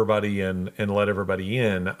love everybody and let everybody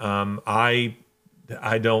in. I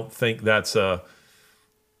don't think that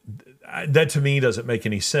to me doesn't make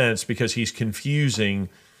any sense because he's confusing,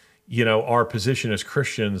 our position as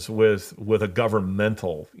Christians with a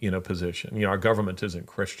governmental, position. Our government isn't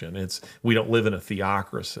Christian. We don't live in a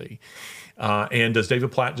theocracy. And does David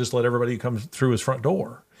Platt just let everybody come through his front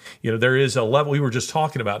door? There is a level. We were just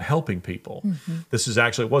talking about helping people. Mm-hmm. This is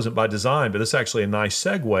actually, it wasn't by design, but this is actually a nice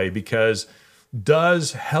segue because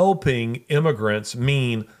does helping immigrants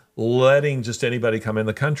mean letting just anybody come in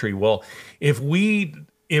the country? Well, if we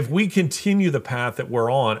continue the path that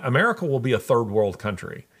we're on, America will be a third world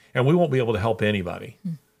country and we won't be able to help anybody.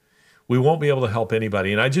 Mm. We won't be able to help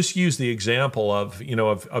anybody. And I just use the example of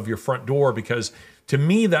your front door because to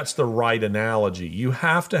me, that's the right analogy. You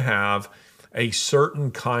have to have a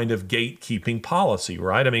certain kind of gatekeeping policy,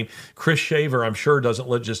 right? I mean, Chris Shaver, I'm sure, doesn't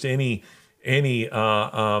let just any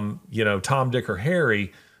Tom, Dick, or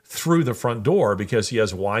Harry through the front door because he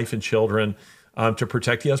has a wife and children to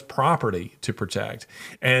protect. He has property to protect.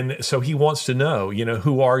 And so he wants to know,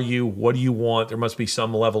 who are you? What do you want? There must be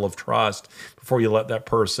some level of trust before you let that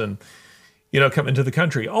person, come into the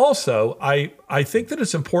country. Also, I think that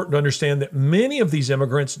it's important to understand that many of these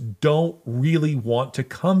immigrants don't really want to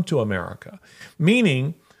come to America,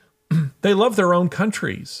 meaning they love their own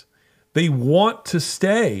countries. They want to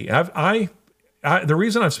stay. The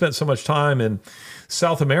reason I've spent so much time in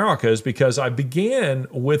South America is because I began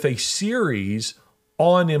with a series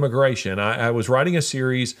on immigration. I was writing a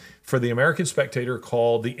series for the American Spectator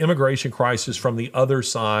called The Immigration Crisis from the Other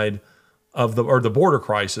Side of the Border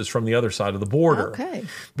Crisis from the Other Side of the Border. Okay.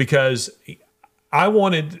 Because I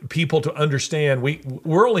wanted people to understand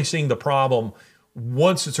we're only seeing the problem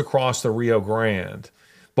once it's across the Rio Grande.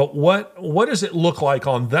 But what does it look like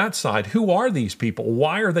on that side? Who are these people?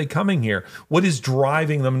 Why are they coming here? What is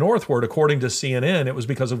driving them northward? According to CNN, it was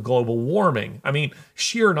because of global warming. I mean,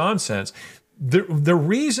 sheer nonsense. The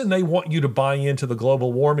reason they want you to buy into the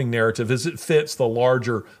global warming narrative is it fits the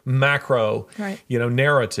larger macro,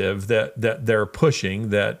 narrative that they're pushing,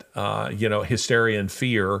 that hysteria and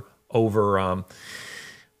fear over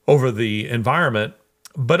the environment,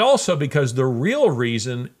 but also because the real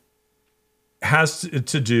reason has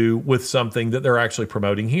to do with something that they're actually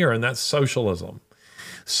promoting here, and that's socialism.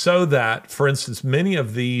 So that, for instance, many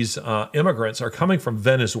of these immigrants are coming from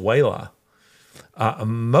Venezuela.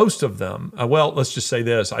 Most of them, well, let's just say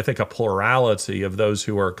this, I think a plurality of those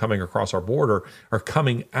who are coming across our border are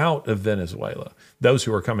coming out of Venezuela, those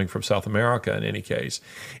who are coming from South America in any case.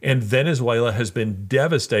 And Venezuela has been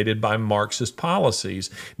devastated by Marxist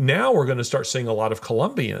policies. Now we're going to start seeing a lot of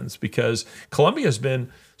Colombians because Colombia has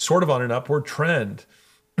been sort of on an upward trend.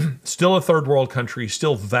 Still a third world country,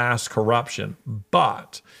 still vast corruption,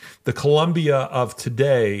 but the Colombia of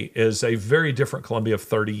today is a very different Colombia of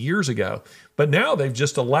 30 years ago. But now they've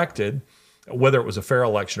just elected, whether it was a fair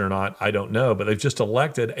election or not, I don't know, but they've just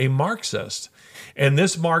elected a Marxist. And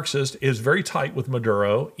this Marxist is very tight with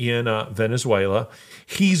Maduro in Venezuela.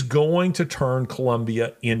 He's going to turn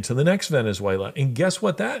Colombia into the next Venezuela. And guess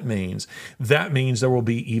what that means? That means there will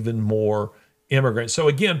be even more immigrants. So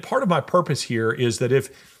again, part of my purpose here is that if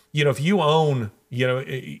you own,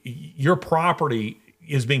 your property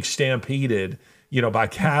is being stampeded, by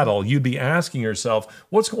cattle, you'd be asking yourself,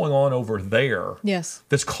 what's going on over there? Yes.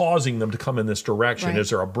 That's causing them to come in this direction. Right. Is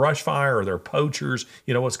there a brush fire? Are there poachers?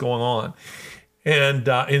 What's going on?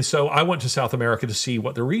 And so I went to South America to see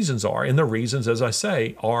what the reasons are. And the reasons, as I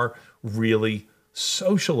say, are really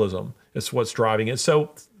socialism. It's what's driving it.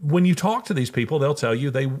 So when you talk to these people, they'll tell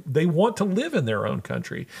you they want to live in their own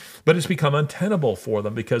country, but it's become untenable for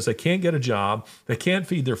them because they can't get a job. They can't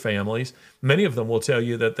feed their families. Many of them will tell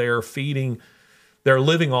you that they're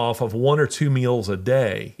living off of 1 or 2 meals a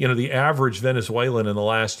day. The average Venezuelan in the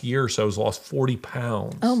last year or so has lost 40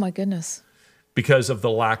 pounds. Oh, my goodness. Because of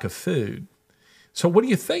the lack of food. So what do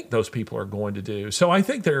you think those people are going to do? So I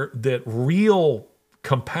think that real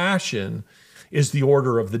compassion is the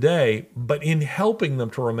order of the day, but in helping them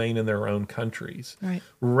to remain in their own countries, right,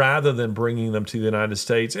 rather than bringing them to the United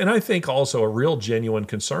States. And I think also a real genuine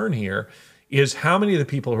concern here is how many of the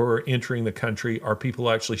people who are entering the country are people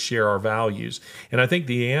who actually share our values. And I think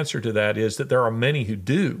the answer to that is that there are many who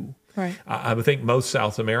do. Right. I would think most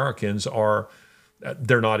South Americans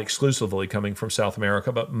they're not exclusively coming from South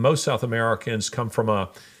America, but most South Americans come from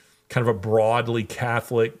a kind of a broadly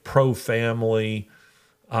Catholic, pro-family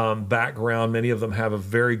background. Many of them have a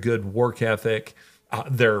very good work ethic.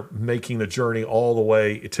 They're making the journey all the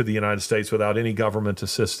way to the United States without any government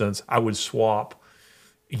assistance. I would swap,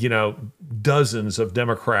 dozens of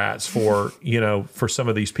Democrats for some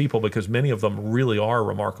of these people because many of them really are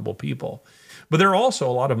remarkable people. But there are also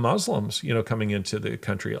a lot of Muslims, coming into the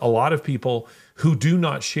country. A lot of people who do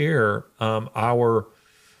not share our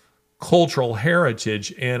cultural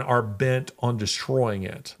heritage and are bent on destroying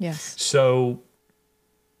it. Yes. So,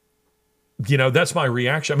 that's my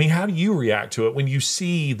reaction. I mean, how do you react to it when you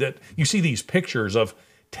see these pictures of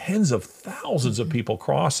tens of thousands of people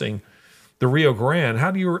crossing the Rio Grande? How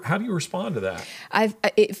do you respond to that?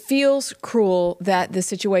 It feels cruel that the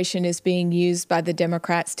situation is being used by the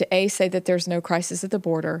Democrats to say that there's no crisis at the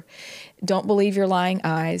border. Don't believe your lying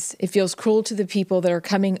eyes. It feels cruel to the people that are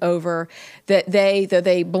coming over, that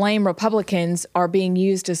they blame Republicans, are being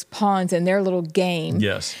used as pawns in their little game.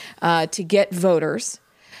 Yes. To get voters.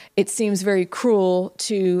 It seems very cruel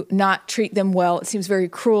to not treat them well. It seems very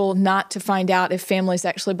cruel not to find out if families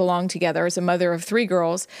actually belong together. As a mother of 3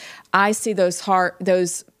 girls, I see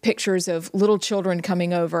those pictures of little children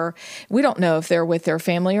coming over. We don't know if they're with their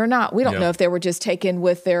family or not. We don't know if they were just taken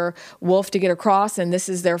with their wolf to get across and this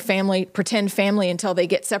is their family, pretend family until they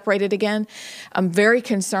get separated again. I'm very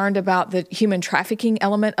concerned about the human trafficking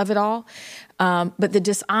element of it all. But the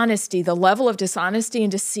dishonesty, the level of dishonesty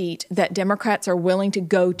and deceit that Democrats are willing to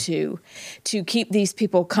go to keep these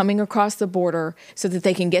people coming across the border so that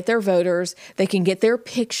they can get their voters, they can get their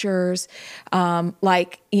pictures,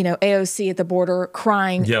 AOC at the border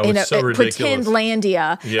crying in a pretend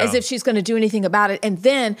Landia as if she's going to do anything about it. And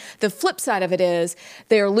then the flip side of it is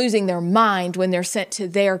they're losing their mind when they're sent to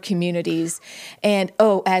their communities. And,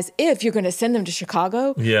 as if you're going to send them to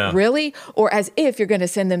Chicago? Yeah. Really? Or as if you're going to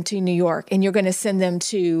send them to New York and you're going to send them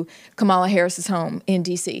to Kamala Harris's home in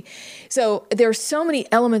D.C. So there's so many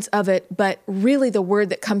elements of it, but really the word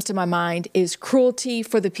that comes to my mind is cruelty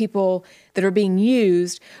for the people that are being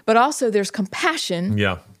used, but also there's compassion.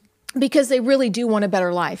 Yeah. Because they really do want a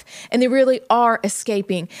better life and they really are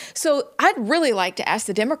escaping. So I'd really like to ask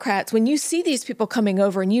the Democrats, when you see these people coming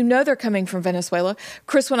over and they're coming from Venezuela,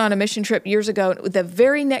 Chris went on a mission trip years ago. The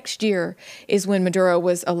very next year is when Maduro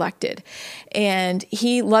was elected. And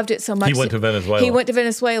he loved it so much. He went to Venezuela. He went to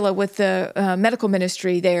Venezuela with the medical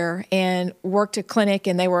ministry there and worked a clinic,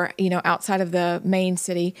 and they were, outside of the main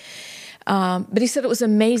city. But he said it was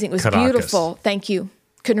amazing. It was Caracas. Beautiful. Thank you.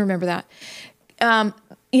 Couldn't remember that.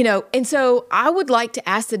 And so I would like to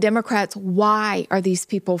ask the Democrats, why are these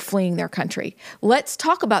people fleeing their country? Let's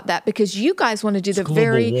talk about that, because you guys want to do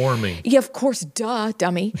global warming. Yeah, of course, duh,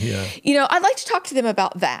 dummy. Yeah. I'd like to talk to them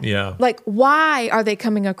about that. Yeah. Like, why are they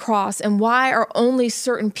coming across, and why are only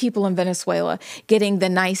certain people in Venezuela getting the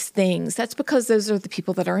nice things? That's because those are the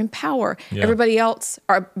people that are in power. Yeah. Everybody else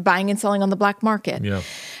are buying and selling on the black market. Yeah.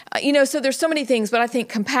 So there's so many things, but I think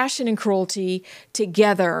compassion and cruelty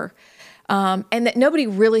together. And that nobody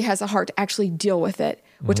really has a heart to actually deal with it,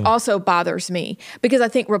 which also bothers me, because I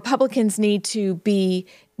think Republicans need to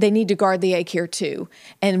guard the egg here too.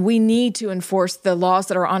 And we need to enforce the laws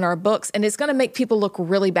that are on our books. And it's going to make people look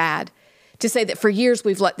really bad to say that for years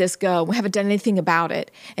we've let this go. We haven't done anything about it.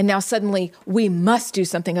 And now suddenly we must do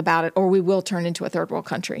something about it, or we will turn into a third world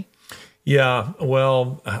country. Yeah,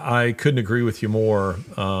 well, I couldn't agree with you more,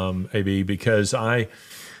 AB, because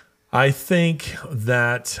I think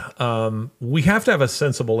that we have to have a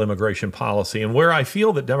sensible immigration policy. And where I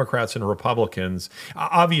feel that Democrats and Republicans,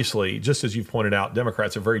 obviously, just as you've pointed out,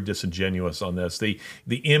 Democrats are very disingenuous on this. The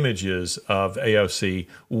images of AOC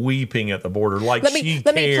weeping at the border like she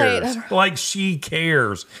cares. Like she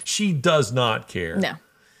cares. She does not care. No.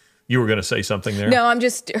 You were going to say something there? No, I'm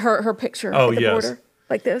just her picture at the border.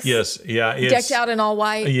 Like this? Yes, yeah. Decked out in all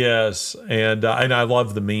white? Yes, and I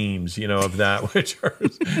love the memes, of that,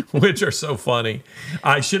 which are so funny.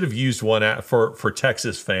 I should have used one for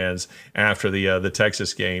Texas fans after the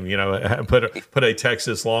Texas game. Put a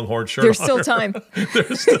Texas Longhorn shirt on. There's still time.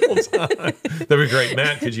 There's still time. That'd be great.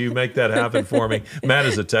 Matt, could you make that happen for me? Matt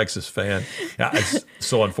is a Texas fan. Yeah, it's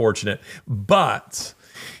so unfortunate. But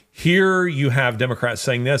here you have Democrats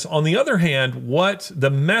saying this. On the other hand, what the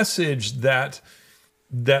message that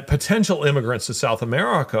potential immigrants to South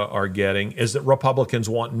America are getting is that Republicans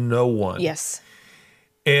want no one. Yes.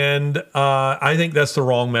 And I think that's the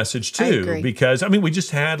wrong message, too. I agree. Because, we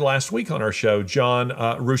just had last week on our show, John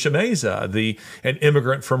Rushameza, an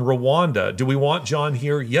immigrant from Rwanda. Do we want John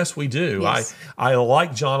here? Yes, we do. Yes. I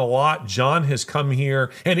like John a lot. John has come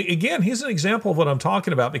here. And again, he's an example of what I'm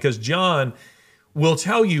talking about, because John will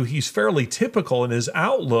tell you he's fairly typical in his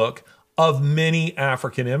outlook of many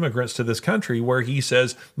African immigrants to this country, where he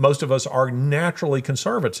says most of us are naturally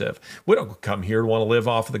conservative. We don't come here to want to live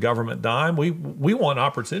off of the government dime. We want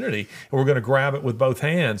opportunity, and we're going to grab it with both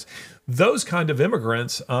hands. Those kind of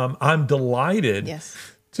immigrants, I'm delighted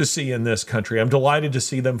to see in this country. I'm delighted to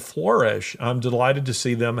see them flourish. I'm delighted to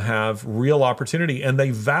see them have real opportunity, and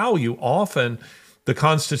they value often the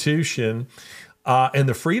Constitution and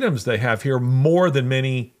the freedoms they have here more than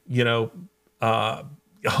many,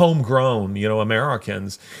 homegrown,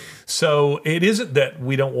 Americans. So it isn't that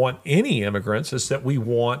we don't want any immigrants, it's that we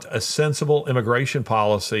want a sensible immigration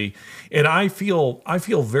policy. And I feel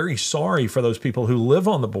very sorry for those people who live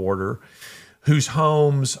on the border, whose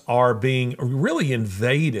homes are being really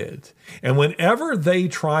invaded. And whenever they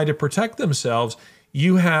try to protect themselves,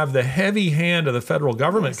 you have the heavy hand of the federal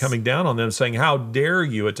government coming down on them saying, how dare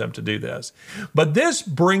you attempt to do this? But this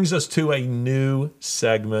brings us to a new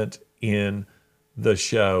segment in the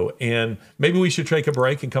show. And maybe we should take a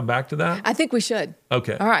break and come back to that? I think we should.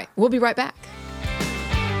 Okay. All right. We'll be right back.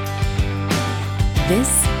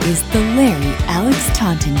 This is the Larry Alex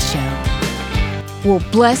Taunton Show. Well,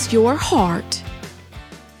 bless your heart.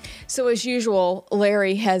 So as usual,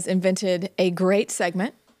 Larry has invented a great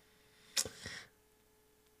segment.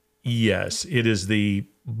 Yes, it is the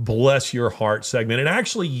Bless Your Heart segment. And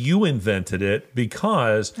actually, you invented it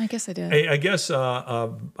because... I guess I did. I guess,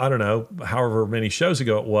 I don't know, however many shows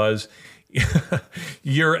ago it was,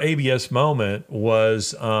 your ABS moment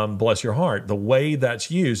was Bless Your Heart. The way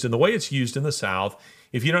that's used, and the way it's used in the South,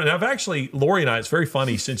 if you don't... Now, I've actually, Lori and I, it's very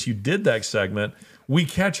funny, since you did that segment, we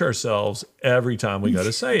catch ourselves every time we go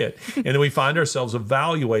to say it. And then we find ourselves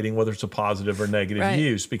evaluating whether it's a positive or negative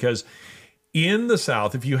use, because... In the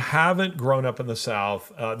South, if you haven't grown up in the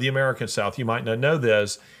South, the American South, you might not know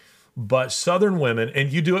this, but Southern women,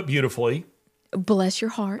 and you do it beautifully. Bless your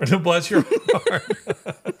heart. Bless your heart.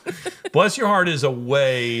 Bless your heart is a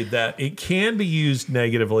way that it can be used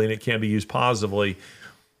negatively and it can be used positively.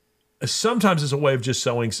 Sometimes it's a way of just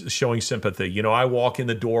showing sympathy. I walk in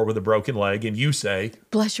the door with a broken leg and you say,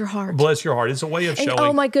 bless your heart. Bless your heart. It's a way of showing.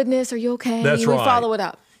 Oh my goodness, are you okay? That's right. We follow it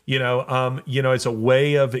up. It's a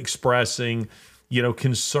way of expressing,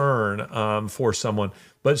 concern for someone.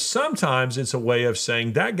 But sometimes it's a way of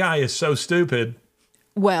saying that guy is so stupid.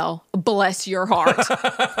 Well, bless your heart.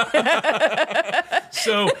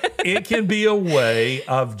 So it can be a way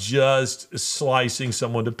of just slicing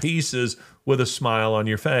someone to pieces with a smile on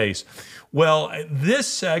your face. Well, this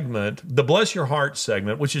segment, the Bless Your Heart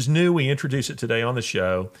segment, which is new, we introduced it today on the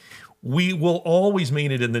show. we will always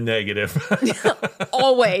mean it in the negative.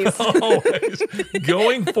 Always. Always.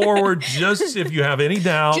 Going forward, just if you have any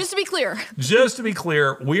doubt. Just to be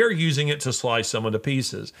clear, we are using it to slice someone to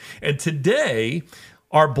pieces. And today,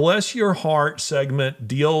 our Bless Your Heart segment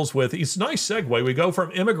deals with, it's a nice segue. We go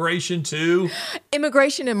from immigration to...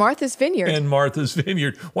 Immigration in Martha's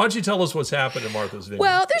Vineyard. Why don't you tell us what's happened in Martha's Vineyard?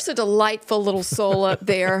 Well, there's a delightful little soul up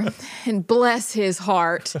there, and bless his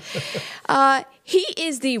heart. He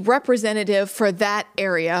is the representative for that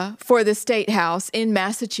area for the State House in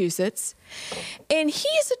Massachusetts. And he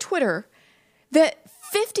is a Twitter that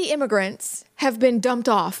 50 immigrants have been dumped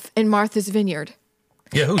off in Martha's Vineyard.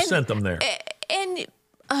 Yeah, who sent them there? And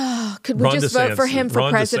could we just vote for him for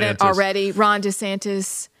president already? Ron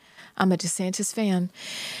DeSantis. I'm a DeSantis fan.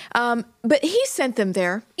 But he sent them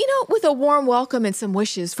there, with a warm welcome and some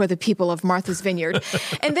wishes for the people of Martha's Vineyard.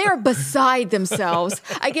 And they are beside themselves.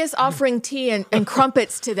 I guess offering tea and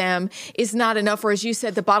crumpets to them is not enough, or as you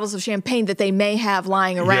said, the bottles of champagne that they may have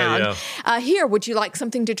lying around. Yeah. Here, would you like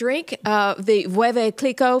something to drink? The Vueve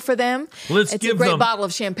Clico for them. It's a great bottle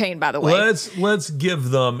of champagne, by the way. Let's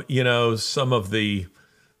give them, some of the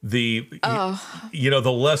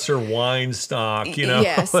lesser wine stock,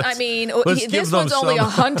 Yes. This one's only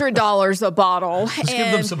 $100 a bottle. Let's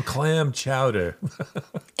give them some clam chowder.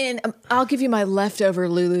 And I'll give you my leftover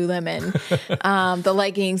Lululemon, the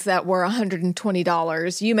leggings that were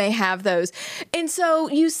 $120. You may have those. And so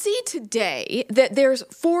you see today that there's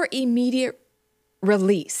for immediate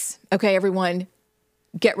release. Okay, everyone,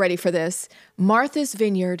 get ready for this. Martha's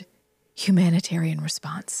Vineyard humanitarian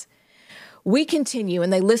response. We continue,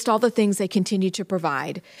 and they list all the things they continue to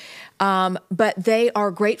provide, but they are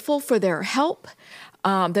grateful for their help.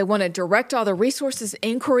 They want to direct all the resources,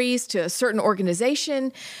 inquiries to a certain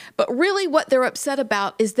organization, but really what they're upset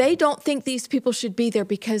about is they don't think these people should be there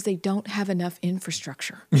because they don't have enough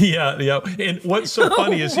infrastructure. Yeah. And what's so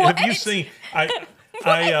funny is, have you seen...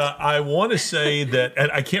 I want to say that,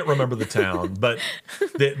 and I can't remember the town, but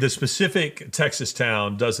the specific Texas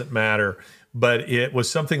town doesn't matter. But it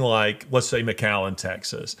was something like, let's say, McAllen,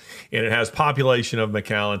 Texas. And it has population of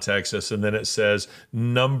McAllen, Texas. And then it says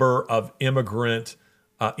number of immigrant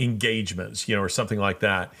engagements, or something like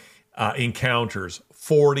that. Encounters,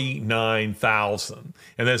 49,000.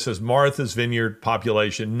 And then it says Martha's Vineyard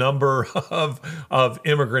population, number of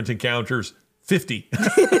immigrant encounters, 50.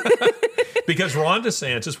 Because Ron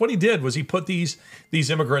DeSantis, what he did was he put these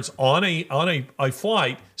immigrants on a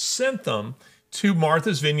flight, sent them to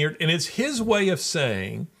Martha's Vineyard, and it's his way of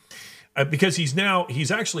saying, because he's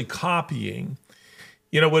actually copying,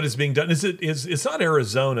 what is being done. It's not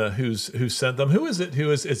Arizona who's sent them. Who is it?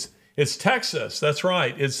 It's Texas. That's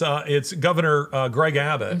right. It's Governor Greg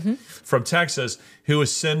Abbott from Texas who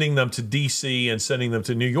is sending them to D.C. and sending them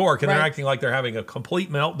to New York, and they're acting like they're having a complete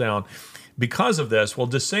meltdown because of this. Well,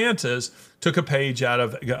 DeSantis took a page out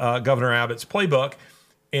of Governor Abbott's playbook,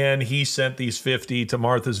 and he sent these 50 to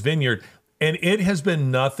Martha's Vineyard. And it has been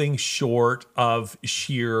nothing short of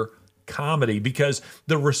sheer comedy, because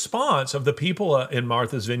the response of the people in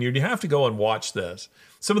Martha's Vineyard, you have to go and watch this.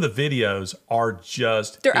 Some of the videos are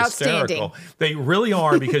just They're hysterical. Outstanding. They really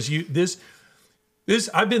are, because this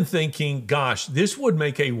I've been thinking, gosh, this would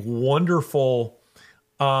make a wonderful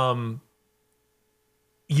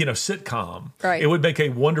sitcom. Right. It would make a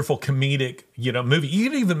wonderful comedic, movie. You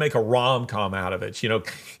could even make a rom-com out of it.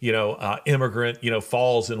 Immigrant,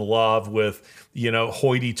 falls in love with,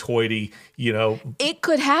 hoity-toity, It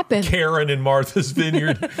could happen. Karen in Martha's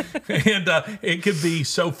Vineyard. And it could be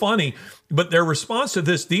so funny. But their response to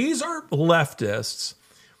this, these are leftists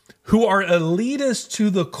who are elitist to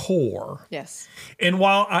the core. Yes. And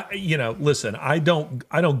while listen, I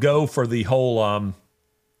don't go for the whole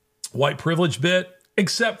white privilege bit,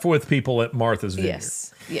 except for with people at Martha's Vineyard.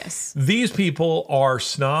 Yes. These people are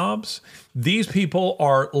snobs. These people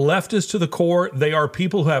are leftists to the core. They are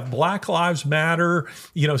people who have Black Lives Matter,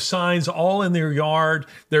 signs all in their yard.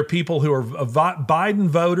 They're people who are Biden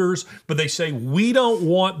voters, but they say, we don't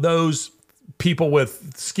want those people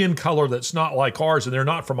with skin color that's not like ours, and they're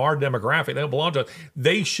not from our demographic. They don't belong to us.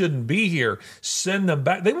 They shouldn't be here. Send them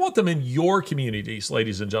back. They want them in your communities,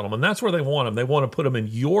 ladies and gentlemen. That's where they want them. They want to put them in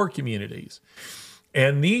your communities.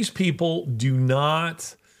 And these people do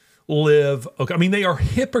not live. Okay, I mean, they are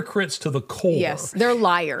hypocrites to the core. Yes, they're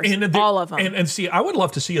liars, all of them. And see, I would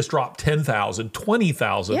love to see us drop 10,000,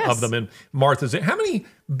 20,000 of them in Martha's. How many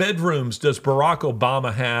bedrooms does Barack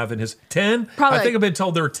Obama have in his 10? Probably I think I've been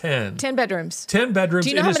told there are 10. 10 bedrooms. 10 bedrooms.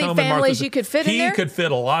 Do you know in how his many home in families Martha's. you could fit in there? He could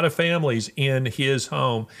fit a lot of families in his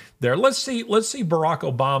home there. Let's see Barack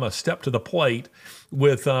Obama step to the plate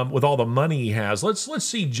with all the money he has. Let's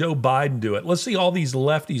see Joe Biden do it. Let's see all these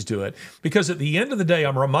lefties do it. Because at the end of the day,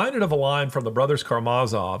 I'm reminded of a line from the Brothers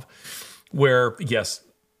Karamazov where, yes,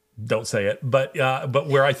 don't say it, but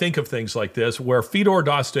where I think of things like this, where Fyodor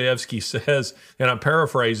Dostoevsky says, and I'm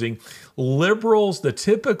paraphrasing, liberals, the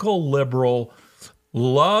typical liberal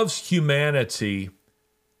loves humanity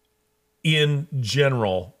in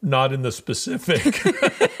general, not in the specific.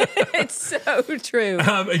 It's so true.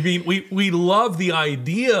 I mean, we love the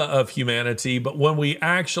idea of humanity, but when we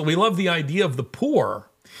love the idea of the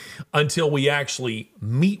poor until we actually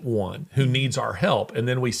meet one who needs our help. And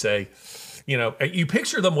then we say, you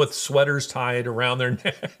picture them with sweaters tied around their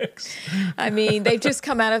necks. I mean, they've just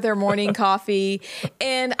come out of their morning coffee.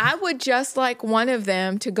 And I would just like one of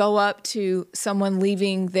them to go up to someone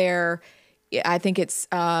leaving their, I think it's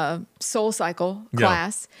Soul Cycle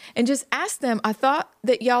class, and just ask them, I thought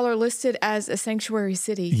that y'all are listed as a sanctuary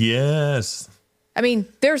city. Yes. I mean,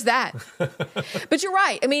 there's that. But you're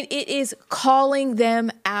right. I mean, it is calling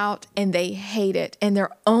them out, and they hate it. And their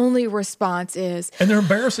only response is... And they're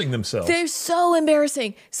embarrassing themselves. They're so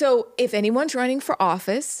embarrassing. So if anyone's running for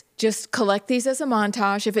office, just collect these as a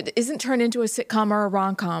montage. If it isn't turned into a sitcom or a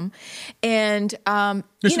rom-com. And,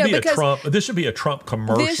 this should be a Trump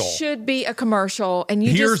commercial. This should be a commercial. And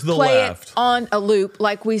you Here's just the play left. it on a loop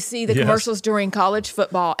like we see the commercials during college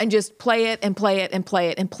football. And just play it and play it and play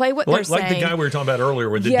it and play what they're saying. Like the guy we were talking about earlier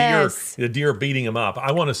with the deer beating him up.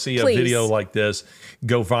 I want to see a video like this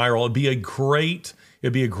go viral. It'd be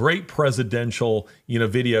a great presidential,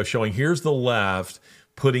 video showing here's the left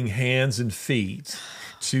putting hands and feet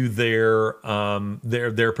to their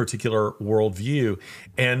particular worldview,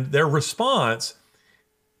 and their response.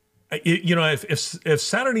 If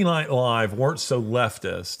Saturday Night Live weren't so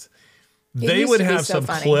leftist, they would have some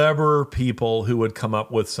clever people who would come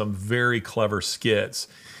up with some very clever skits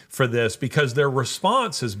for this, because their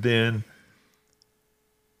response has been,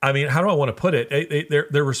 I mean, how do I want to put it?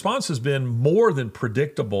 Their response has been more than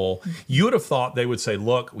predictable. You would have thought they would say,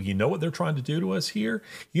 look, you know what they're trying to do to us here?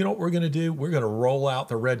 You know what we're going to do? We're going to roll out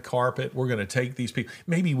the red carpet. We're going to take these people.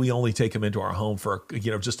 Maybe we only take them into our home for,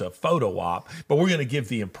 just a photo op, but we're going to give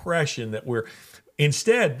the impression that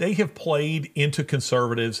instead, they have played into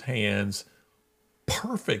conservatives' hands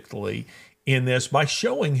perfectly in this by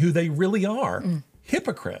showing who they really are.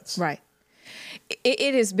 Hypocrites. Right.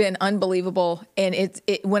 It has been unbelievable. And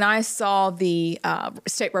when I saw the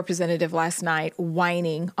state representative last night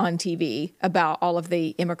whining on TV about all of the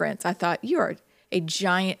immigrants, I thought, you're a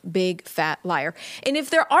giant, big, fat liar. And if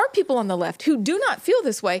there are people on the left who do not feel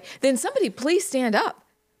this way, then somebody please stand up.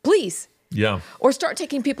 Please. Yeah. Or start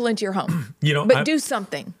taking people into your home. Do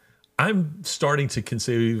something. I'm starting to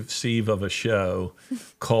conceive of a show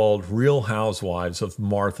called Real Housewives of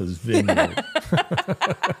Martha's Vineyard.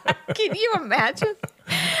 Can you imagine?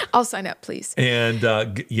 I'll sign up, please. And,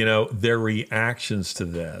 their reactions to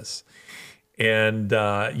this. And,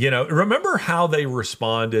 remember how they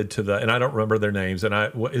responded to and I don't remember their names. And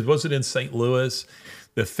was it in St. Louis?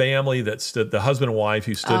 The family that stood, the husband and wife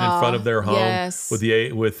who stood in front of their home with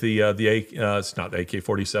it's not the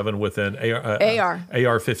AK-47, with an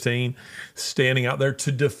AR-15 standing out there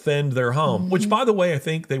to defend their home, which, by the way, I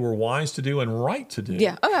think they were wise to do and right to do.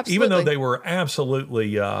 Yeah, absolutely. Even though they were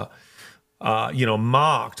absolutely,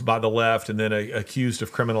 mocked by the left and then accused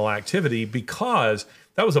of criminal activity, because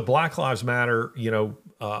that was a Black Lives Matter,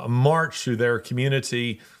 march through their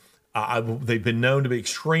community. They've been known to be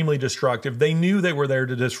extremely destructive. They knew they were there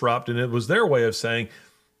to disrupt, and it was their way of saying,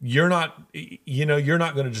 you're not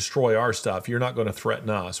going to destroy our stuff. You're not going to threaten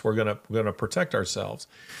us. We're going to protect ourselves.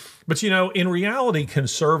 But, in reality,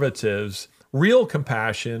 conservatives, real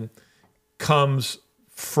compassion comes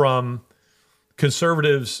from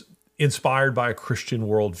conservatives inspired by a Christian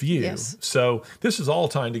worldview. Yes. So this is all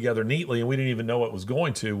tying together neatly, and we didn't even know it was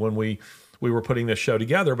going to when we were putting this show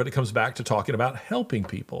together, but it comes back to talking about helping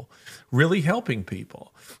people, really helping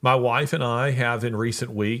people. My wife and I have in recent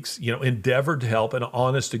weeks, endeavored to help an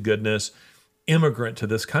honest to goodness immigrant to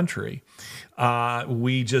this country.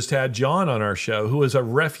 We just had John on our show, who is a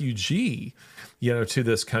refugee, to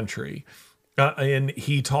this country. And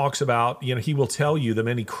he talks about, he will tell you the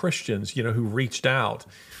many Christians, who reached out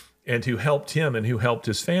and who helped him and who helped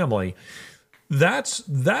his family. That's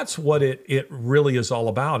what it really is all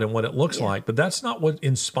about and what it looks like. But that's not what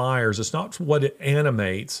inspires. It's not what it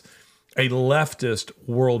animates a leftist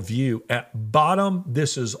worldview. At bottom,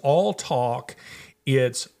 this is all talk.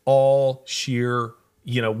 It's all sheer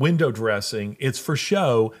window dressing. It's for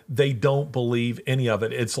show. They don't believe any of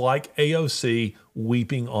it. It's like AOC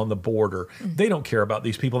weeping on the border. They don't care about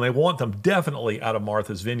these people, and they want them definitely out of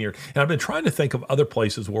Martha's Vineyard. And I've been trying to think of other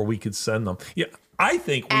places where we could send them. Yeah, I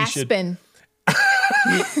think we should. Aspen.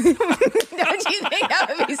 Don't you think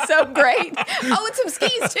that would be so great? Oh, and some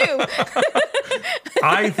skis too.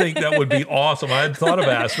 I think that would be awesome. I hadn't thought of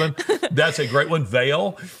Aspen. That's a great one.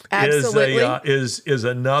 Vail is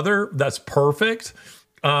another. That's perfect.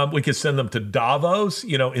 We could send them to Davos,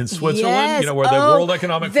 in Switzerland, Yes. where the World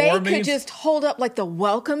Economic Forum They could meets. just hold up like the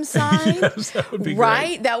welcome sign. Yes, that would be right?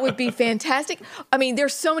 great. That would be fantastic. I mean,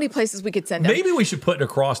 there's so many places we could send them. Maybe we should put it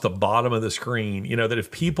across the bottom of the screen, that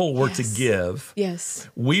if people were to give, Yes.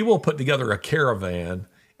 we will put together a caravan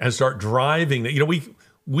and start driving.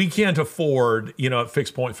 We can't afford, at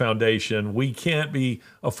Fixed Point Foundation, we can't be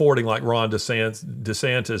affording like Ron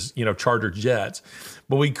DeSantis, charter jets.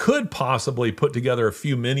 But we could possibly put together a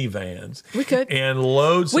few minivans. We could. And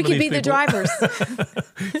load some We of could these be the people. drivers.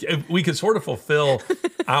 We could sort of fulfill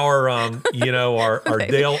our, our Dale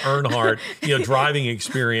Earnhardt, driving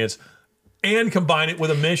experience and combine it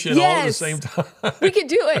with a mission all at the same time. We could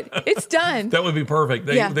do it. It's done. That would be perfect.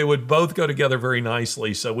 They would both go together very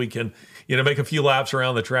nicely, so we can, make a few laps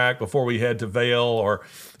around the track before we head to Vail or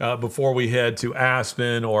before we head to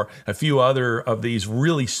Aspen or a few other of these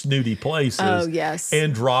really snooty places. Oh, yes.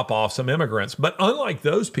 And drop off some immigrants. But unlike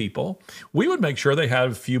those people, we would make sure they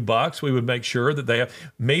have a few bucks. We would make sure that they have,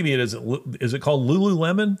 maybe is it called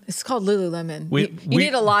Lululemon? It's called Lululemon. We You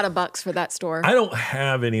need a lot of bucks for that store. I don't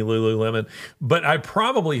have any Lululemon, but I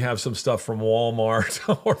probably have some stuff from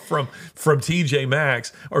Walmart or from TJ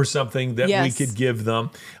Maxx or something that we could give them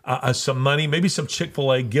some money, maybe some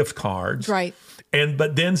Chick-fil-A gift cards. Right.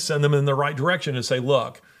 But then send them in the right direction and say,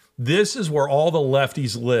 look, this is where all the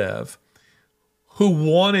lefties live who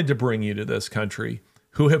wanted to bring you to this country,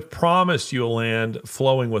 who have promised you a land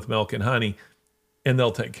flowing with milk and honey, and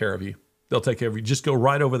they'll take care of you. They'll take care of you. Just go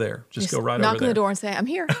right over there. Just go right over there. Knock on the door and say, I'm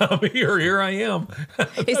here. I'm here. Here I am.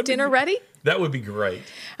 Is dinner ready? That would be great.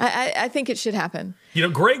 I think it should happen.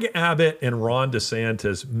 Greg Abbott and Ron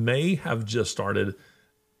DeSantis may have just started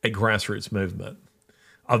a grassroots movement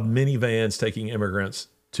of minivans taking immigrants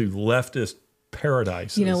to leftist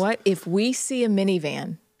paradises. You know what? If we see a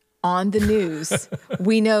minivan on the news,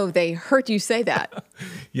 we know they heard you say that.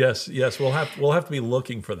 Yes, we'll have to be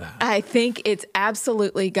looking for that. I think it's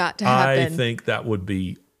absolutely got to happen. I think that would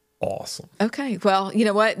be awesome. Okay. Well, you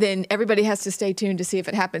know what? Then everybody has to stay tuned to see if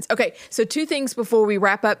it happens. Okay. So 2 things before we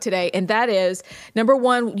wrap up today. And that is, number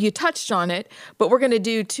one, you touched on it, but we're going to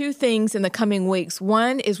do 2 things in the coming weeks.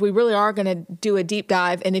 One is we really are going to do a deep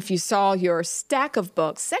dive. And if you saw your stack of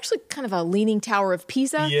books, it's actually kind of a Leaning Tower of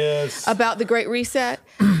Pisa. Yes. About the Great Reset.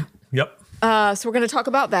 Yep. So we're going to talk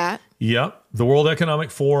about that. Yep. The World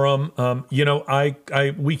Economic Forum.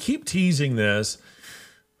 We keep teasing this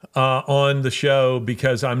on the show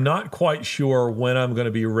because I'm not quite sure when I'm going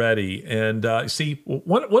to be ready. And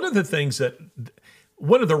one of the things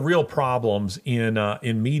one of the real problems in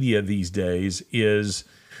media these days is,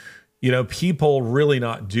 people really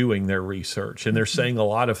not doing their research, and they're saying a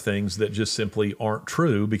lot of things that just simply aren't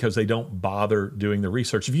true because they don't bother doing the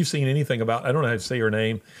research. Have you seen anything about, I don't know how to say her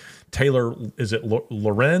name, Taylor, is it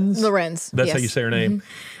Lorenz? Lorenz. That's yes. how you say her name.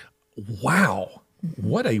 Wow.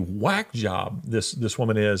 What a whack job this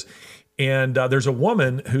woman is. And there's a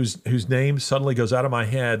woman whose name suddenly goes out of my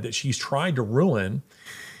head that she's tried to ruin.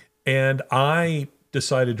 And I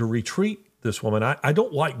decided to retweet this woman. I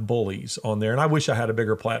don't like bullies on there. And I wish I had a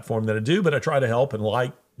bigger platform than I do, but I try to help and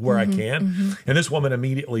like where I can. And this woman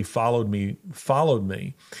immediately followed me.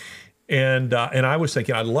 And I was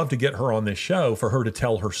thinking I'd love to get her on this show for her to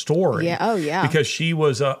tell her story. Yeah. Oh, yeah. Because she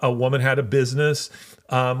was a woman, had a business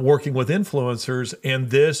working with influencers, and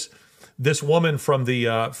this woman from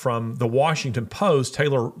the Washington Post,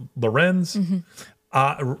 Taylor Lorenz,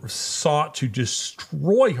 sought to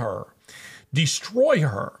destroy her.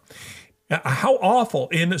 How awful.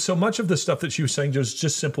 And so much of the stuff that she was saying was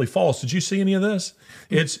just simply false. Did you see any of this?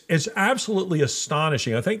 It's absolutely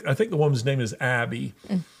astonishing. I think the woman's name is Abby.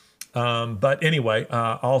 But anyway,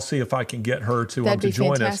 I'll see if I can get her to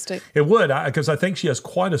join fantastic. us. It would, because I think she has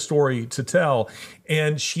quite a story to tell,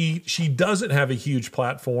 and she doesn't have a huge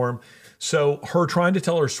platform. So her trying to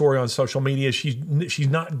tell her story on social media, she's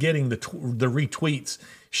not getting the retweets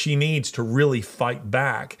she needs to really fight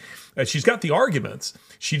back. She's got the arguments.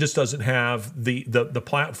 She just doesn't have the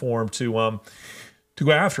platform to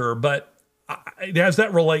go after her. But as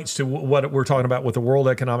that relates to what we're talking about with the World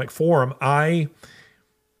Economic Forum, I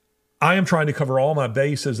I am trying to cover all my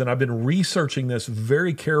bases, and I've been researching this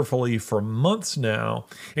very carefully for months now.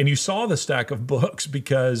 And you saw the stack of books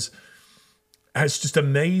because it's just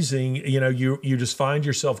amazing. You just find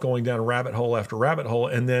yourself going down rabbit hole after rabbit hole,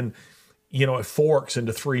 and then, it forks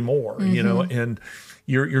into three more, and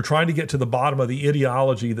you're trying to get to the bottom of the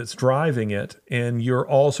ideology that's driving it. And you're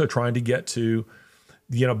also trying to get to,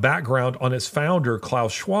 background on its founder,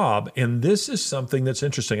 Klaus Schwab. And this is something that's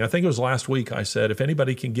interesting. I think it was last week I said, if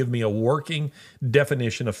anybody can give me a working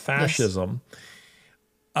definition of fascism,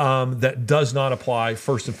 that does not apply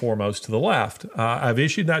first and foremost to the left. I've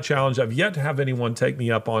issued that challenge. I've yet to have anyone take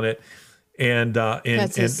me up on it and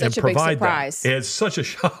provide that. It's such a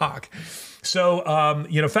shock. So,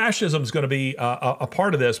 fascism is going to be a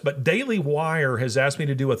part of this, but Daily Wire has asked me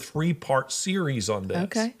to do a 3-part series on this.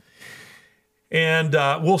 Okay. And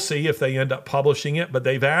we'll see if they end up publishing it, but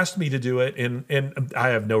they've asked me to do it, and I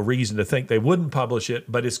have no reason to think they wouldn't publish it,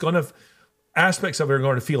 but aspects of it are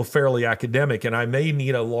going to feel fairly academic, and I may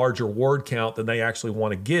need a larger word count than they actually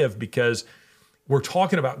want to give, because we're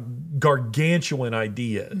talking about gargantuan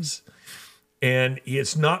ideas. And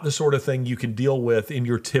it's not the sort of thing you can deal with in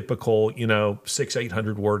your typical,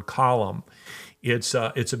 600-800 word column. It's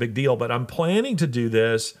a big deal, but I'm planning to do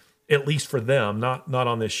this, at least for them, not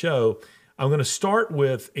on this show. I'm going to start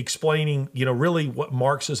with explaining, really what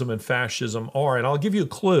Marxism and fascism are. And I'll give you a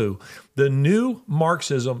clue. The new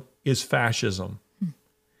Marxism is fascism.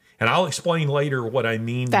 And I'll explain later what I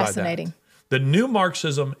mean by that. Fascinating. The new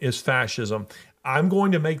Marxism is fascism. I'm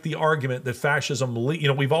going to make the argument that fascism,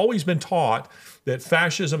 we've always been taught that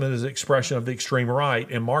fascism is an expression of the extreme right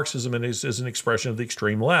and Marxism is an expression of the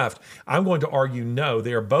extreme left. I'm going to argue no,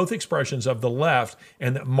 they are both expressions of the left,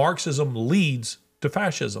 and that Marxism leads to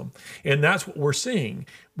fascism. And that's what we're seeing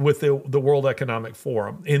with the World Economic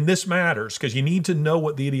Forum. And this matters because you need to know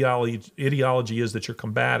what the ideology is that you're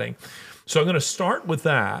combating. So I'm going to start with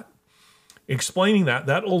that, explaining that.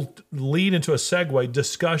 That will lead into a segue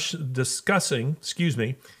discussing,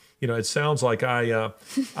 it sounds like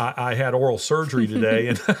I had oral surgery today.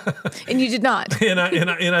 And, and you did not. and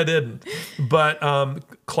I didn't. But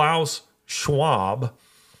Klaus Schwab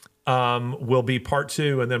will be part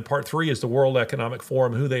 2, and then part 3 is the World Economic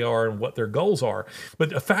Forum, who they are and what their goals are.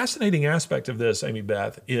 But a fascinating aspect of this, Amy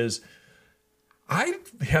Beth, is I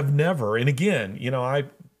have never, and again,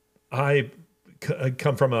 I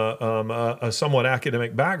come from a somewhat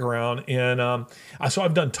academic background, and so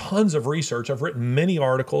I've done tons of research. I've written many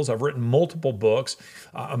articles. I've written multiple books.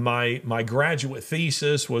 My graduate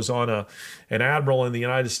thesis was on an admiral in the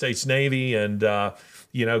United States Navy, and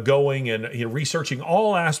going and researching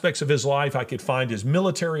all aspects of his life. I could find his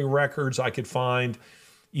military records. I could find,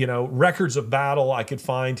 records of battle. I could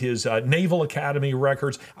find his Naval Academy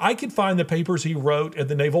records. I could find the papers he wrote at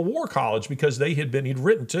the Naval War College, because he'd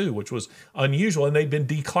written too, which was unusual, and they'd been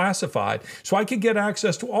declassified. So I could get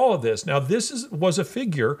access to all of this. Now, this was a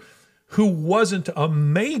figure who wasn't a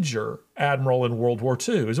major admiral in World War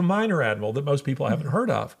II. He was a minor admiral that most people haven't heard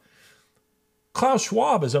of. Klaus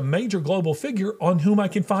Schwab is a major global figure on whom I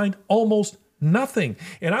can find almost nothing.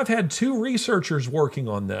 And I've had 2 researchers working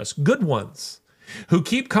on this, good ones, who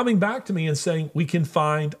keep coming back to me and saying, we can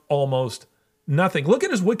find almost nothing. Look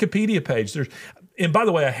at his Wikipedia page. And by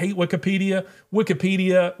the way, I hate Wikipedia.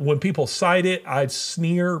 Wikipedia, when people cite it, I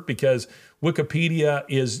sneer, because Wikipedia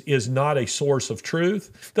is not a source of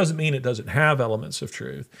truth. Doesn't mean it doesn't have elements of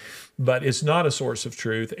truth, but it's not a source of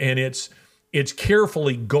truth. And it's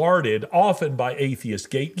carefully guarded, often by atheist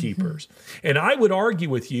gatekeepers. Mm-hmm. And I would argue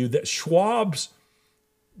with you that Schwab's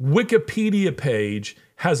Wikipedia page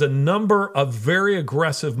has a number of very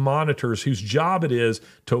aggressive monitors whose job it is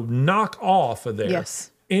to knock off of there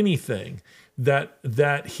anything that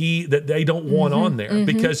they don't want on there,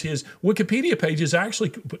 because his Wikipedia page is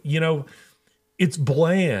actually, it's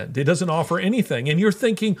bland. It doesn't offer anything. And you're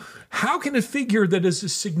thinking, how can a figure that is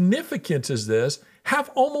as significant as this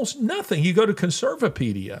have almost nothing? You go to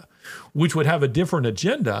Conservapedia, which would have a different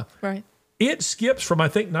agenda. Right. It skips from, I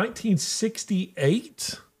think,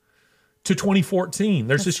 1968 to 2014.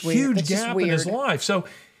 There's this huge gap in his life. So,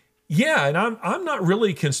 yeah, and I'm not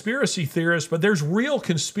really a conspiracy theorist, but there's real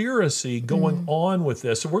conspiracy going on with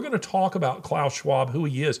this. So we're going to talk about Klaus Schwab, who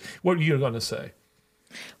he is. What are you going to say?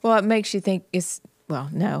 Well, it makes you think, well,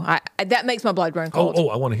 no. That makes my blood run cold. Oh,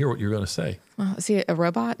 I want to hear what you're going to say. Is he a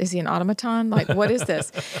robot? Is he an automaton? Like, what is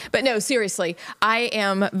this? But no, seriously, I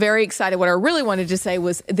am very excited. What I really wanted to say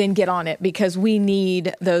was then get on it, because we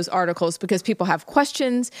need those articles, because people have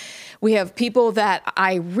questions. We have people that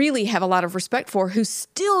I really have a lot of respect for who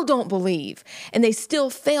still don't believe, and they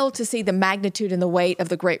still fail to see the magnitude and the weight of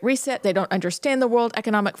the Great Reset. They don't understand the World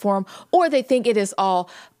Economic Forum, or they think it is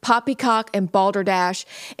all poppycock and balderdash.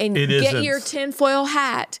 And get your tinfoil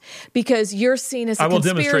hat, because you're seen as a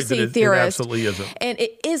conspiracy theorist. It isn't. And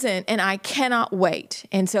it isn't, and I cannot wait.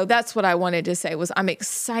 And so that's what I wanted to say was I'm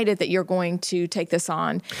excited that you're going to take this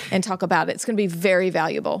on and talk about it. It's going to be very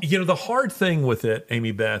valuable. The hard thing with it,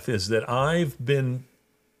 Amy Beth, is that I've been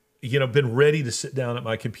ready to sit down at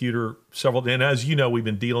my computer several days. And as you know, we've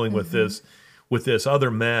been dealing with this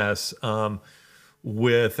other mess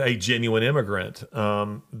with a genuine immigrant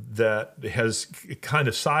that has kind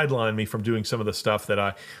of sidelined me from doing some of the stuff that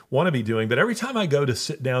I want to be doing. But every time I go to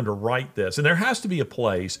sit down to write this, and there has to be a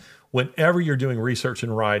place whenever you're doing research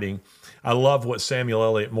and writing. I love what Samuel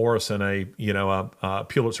Eliot Morison, a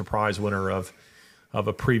Pulitzer Prize winner of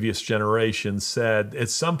a previous generation, said.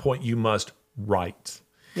 At some point, you must write.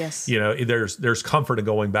 Yes. There's comfort in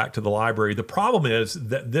going back to the library. The problem is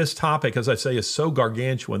that this topic, as I say, is so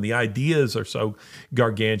gargantuan. The ideas are so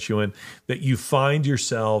gargantuan that you find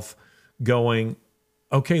yourself going,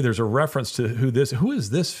 okay, there's a reference to who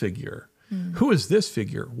is this figure? Who is this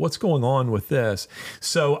figure? What's going on with this?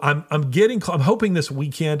 So I'm hoping this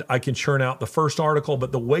weekend I can churn out the first article,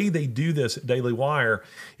 but the way they do this at Daily Wire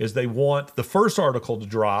is they want the first article to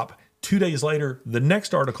drop, 2 days later, the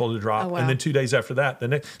next article to drop, and then 2 days after that, the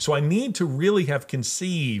next. So I need to really have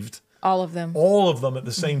conceived all of them at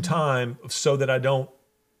the same time, so that I don't,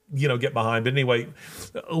 get behind. But anyway,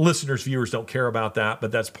 listeners, viewers don't care about that,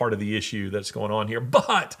 but that's part of the issue that's going on here.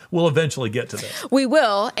 But we'll eventually get to this. We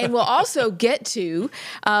will, and we'll also get to,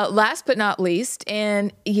 last but not least,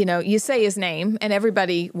 and you say his name, and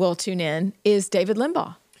everybody will tune in, is David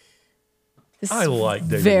Limbaugh. I like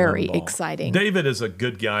David very Limbaugh. Exciting. David is a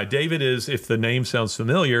good guy. David is, if the name sounds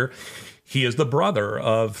familiar, he is the brother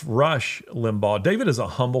of Rush Limbaugh. David is a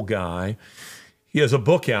humble guy. He has a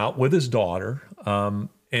book out with his daughter, and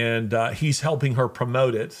he's helping her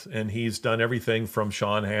promote it. And he's done everything from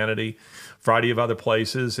Sean Hannity, variety of other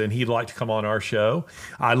places, and he'd like to come on our show.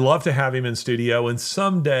 I'd love to have him in studio, and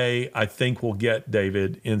someday I think we'll get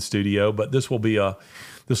David in studio, but this will be a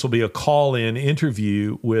call-in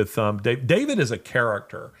interview with David. David is a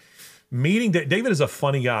character. David is a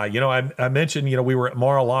funny guy. I mentioned, we were at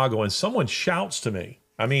Mar-a-Lago and someone shouts to me.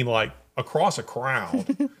 I mean, like across a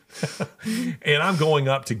crowd. And I'm going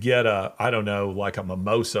up to get like a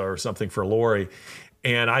mimosa or something for Lori.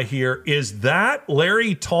 And I hear, "Is that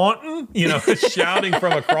Larry Taunton?" Shouting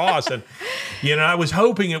from across. And, I was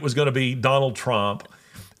hoping it was going to be Donald Trump.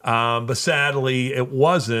 But sadly, it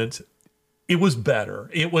wasn't. It was better.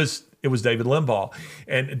 It was David Limbaugh,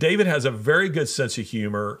 and David has a very good sense of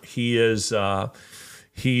humor. He's in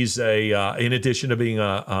addition to being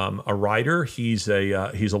a writer, he's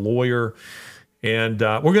a lawyer, and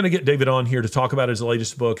we're going to get David on here to talk about his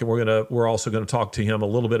latest book, and we're also going to talk to him a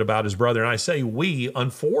little bit about his brother. And I say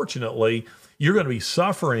unfortunately, you're going to be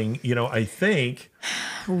suffering. I think.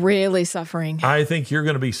 Really suffering. I think you're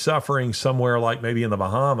going to be suffering somewhere like maybe in the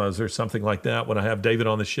Bahamas or something like that when I have David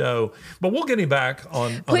on the show. But we'll get him back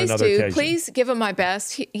on another occasion. Please give him my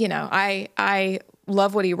best. I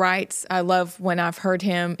love what he writes. I love when I've heard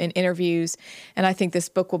him in interviews, and I think this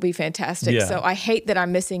book will be fantastic. Yeah. So I hate that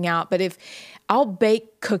I'm missing out, but if I'll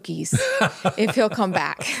bake cookies if he'll come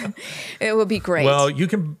back, it would be great. Well, you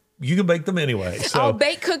can bake them anyway. So. I'll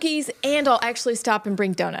bake cookies, and I'll actually stop and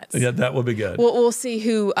bring donuts. Yeah, that would be good. We'll see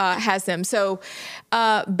who has them. So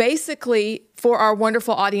basically, for our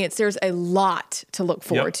wonderful audience, there's a lot to look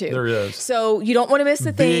forward to. There is. So you don't want to miss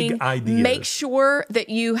a thing. Big ideas. Make sure that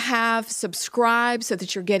you have subscribed so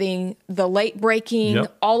that you're getting the late breaking,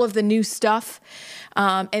 all of the new stuff.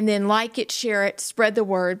 And then like it, share it, spread the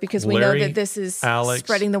word, because we know that this is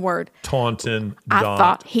spreading the word. Taunton. I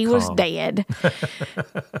thought he was dead.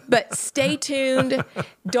 But stay tuned.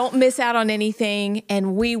 Don't miss out on anything.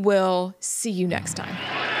 And we will see you next time.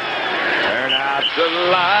 Turn out the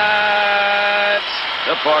lights.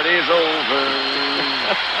 The party's over.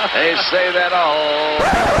 They say that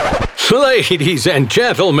all. Ladies and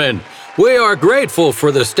gentlemen, we are grateful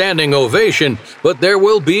for the standing ovation, but there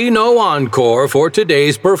will be no encore for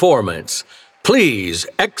today's performance. Please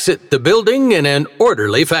exit the building in an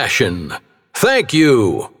orderly fashion. Thank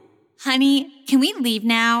you. Honey, can we leave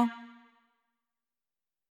now?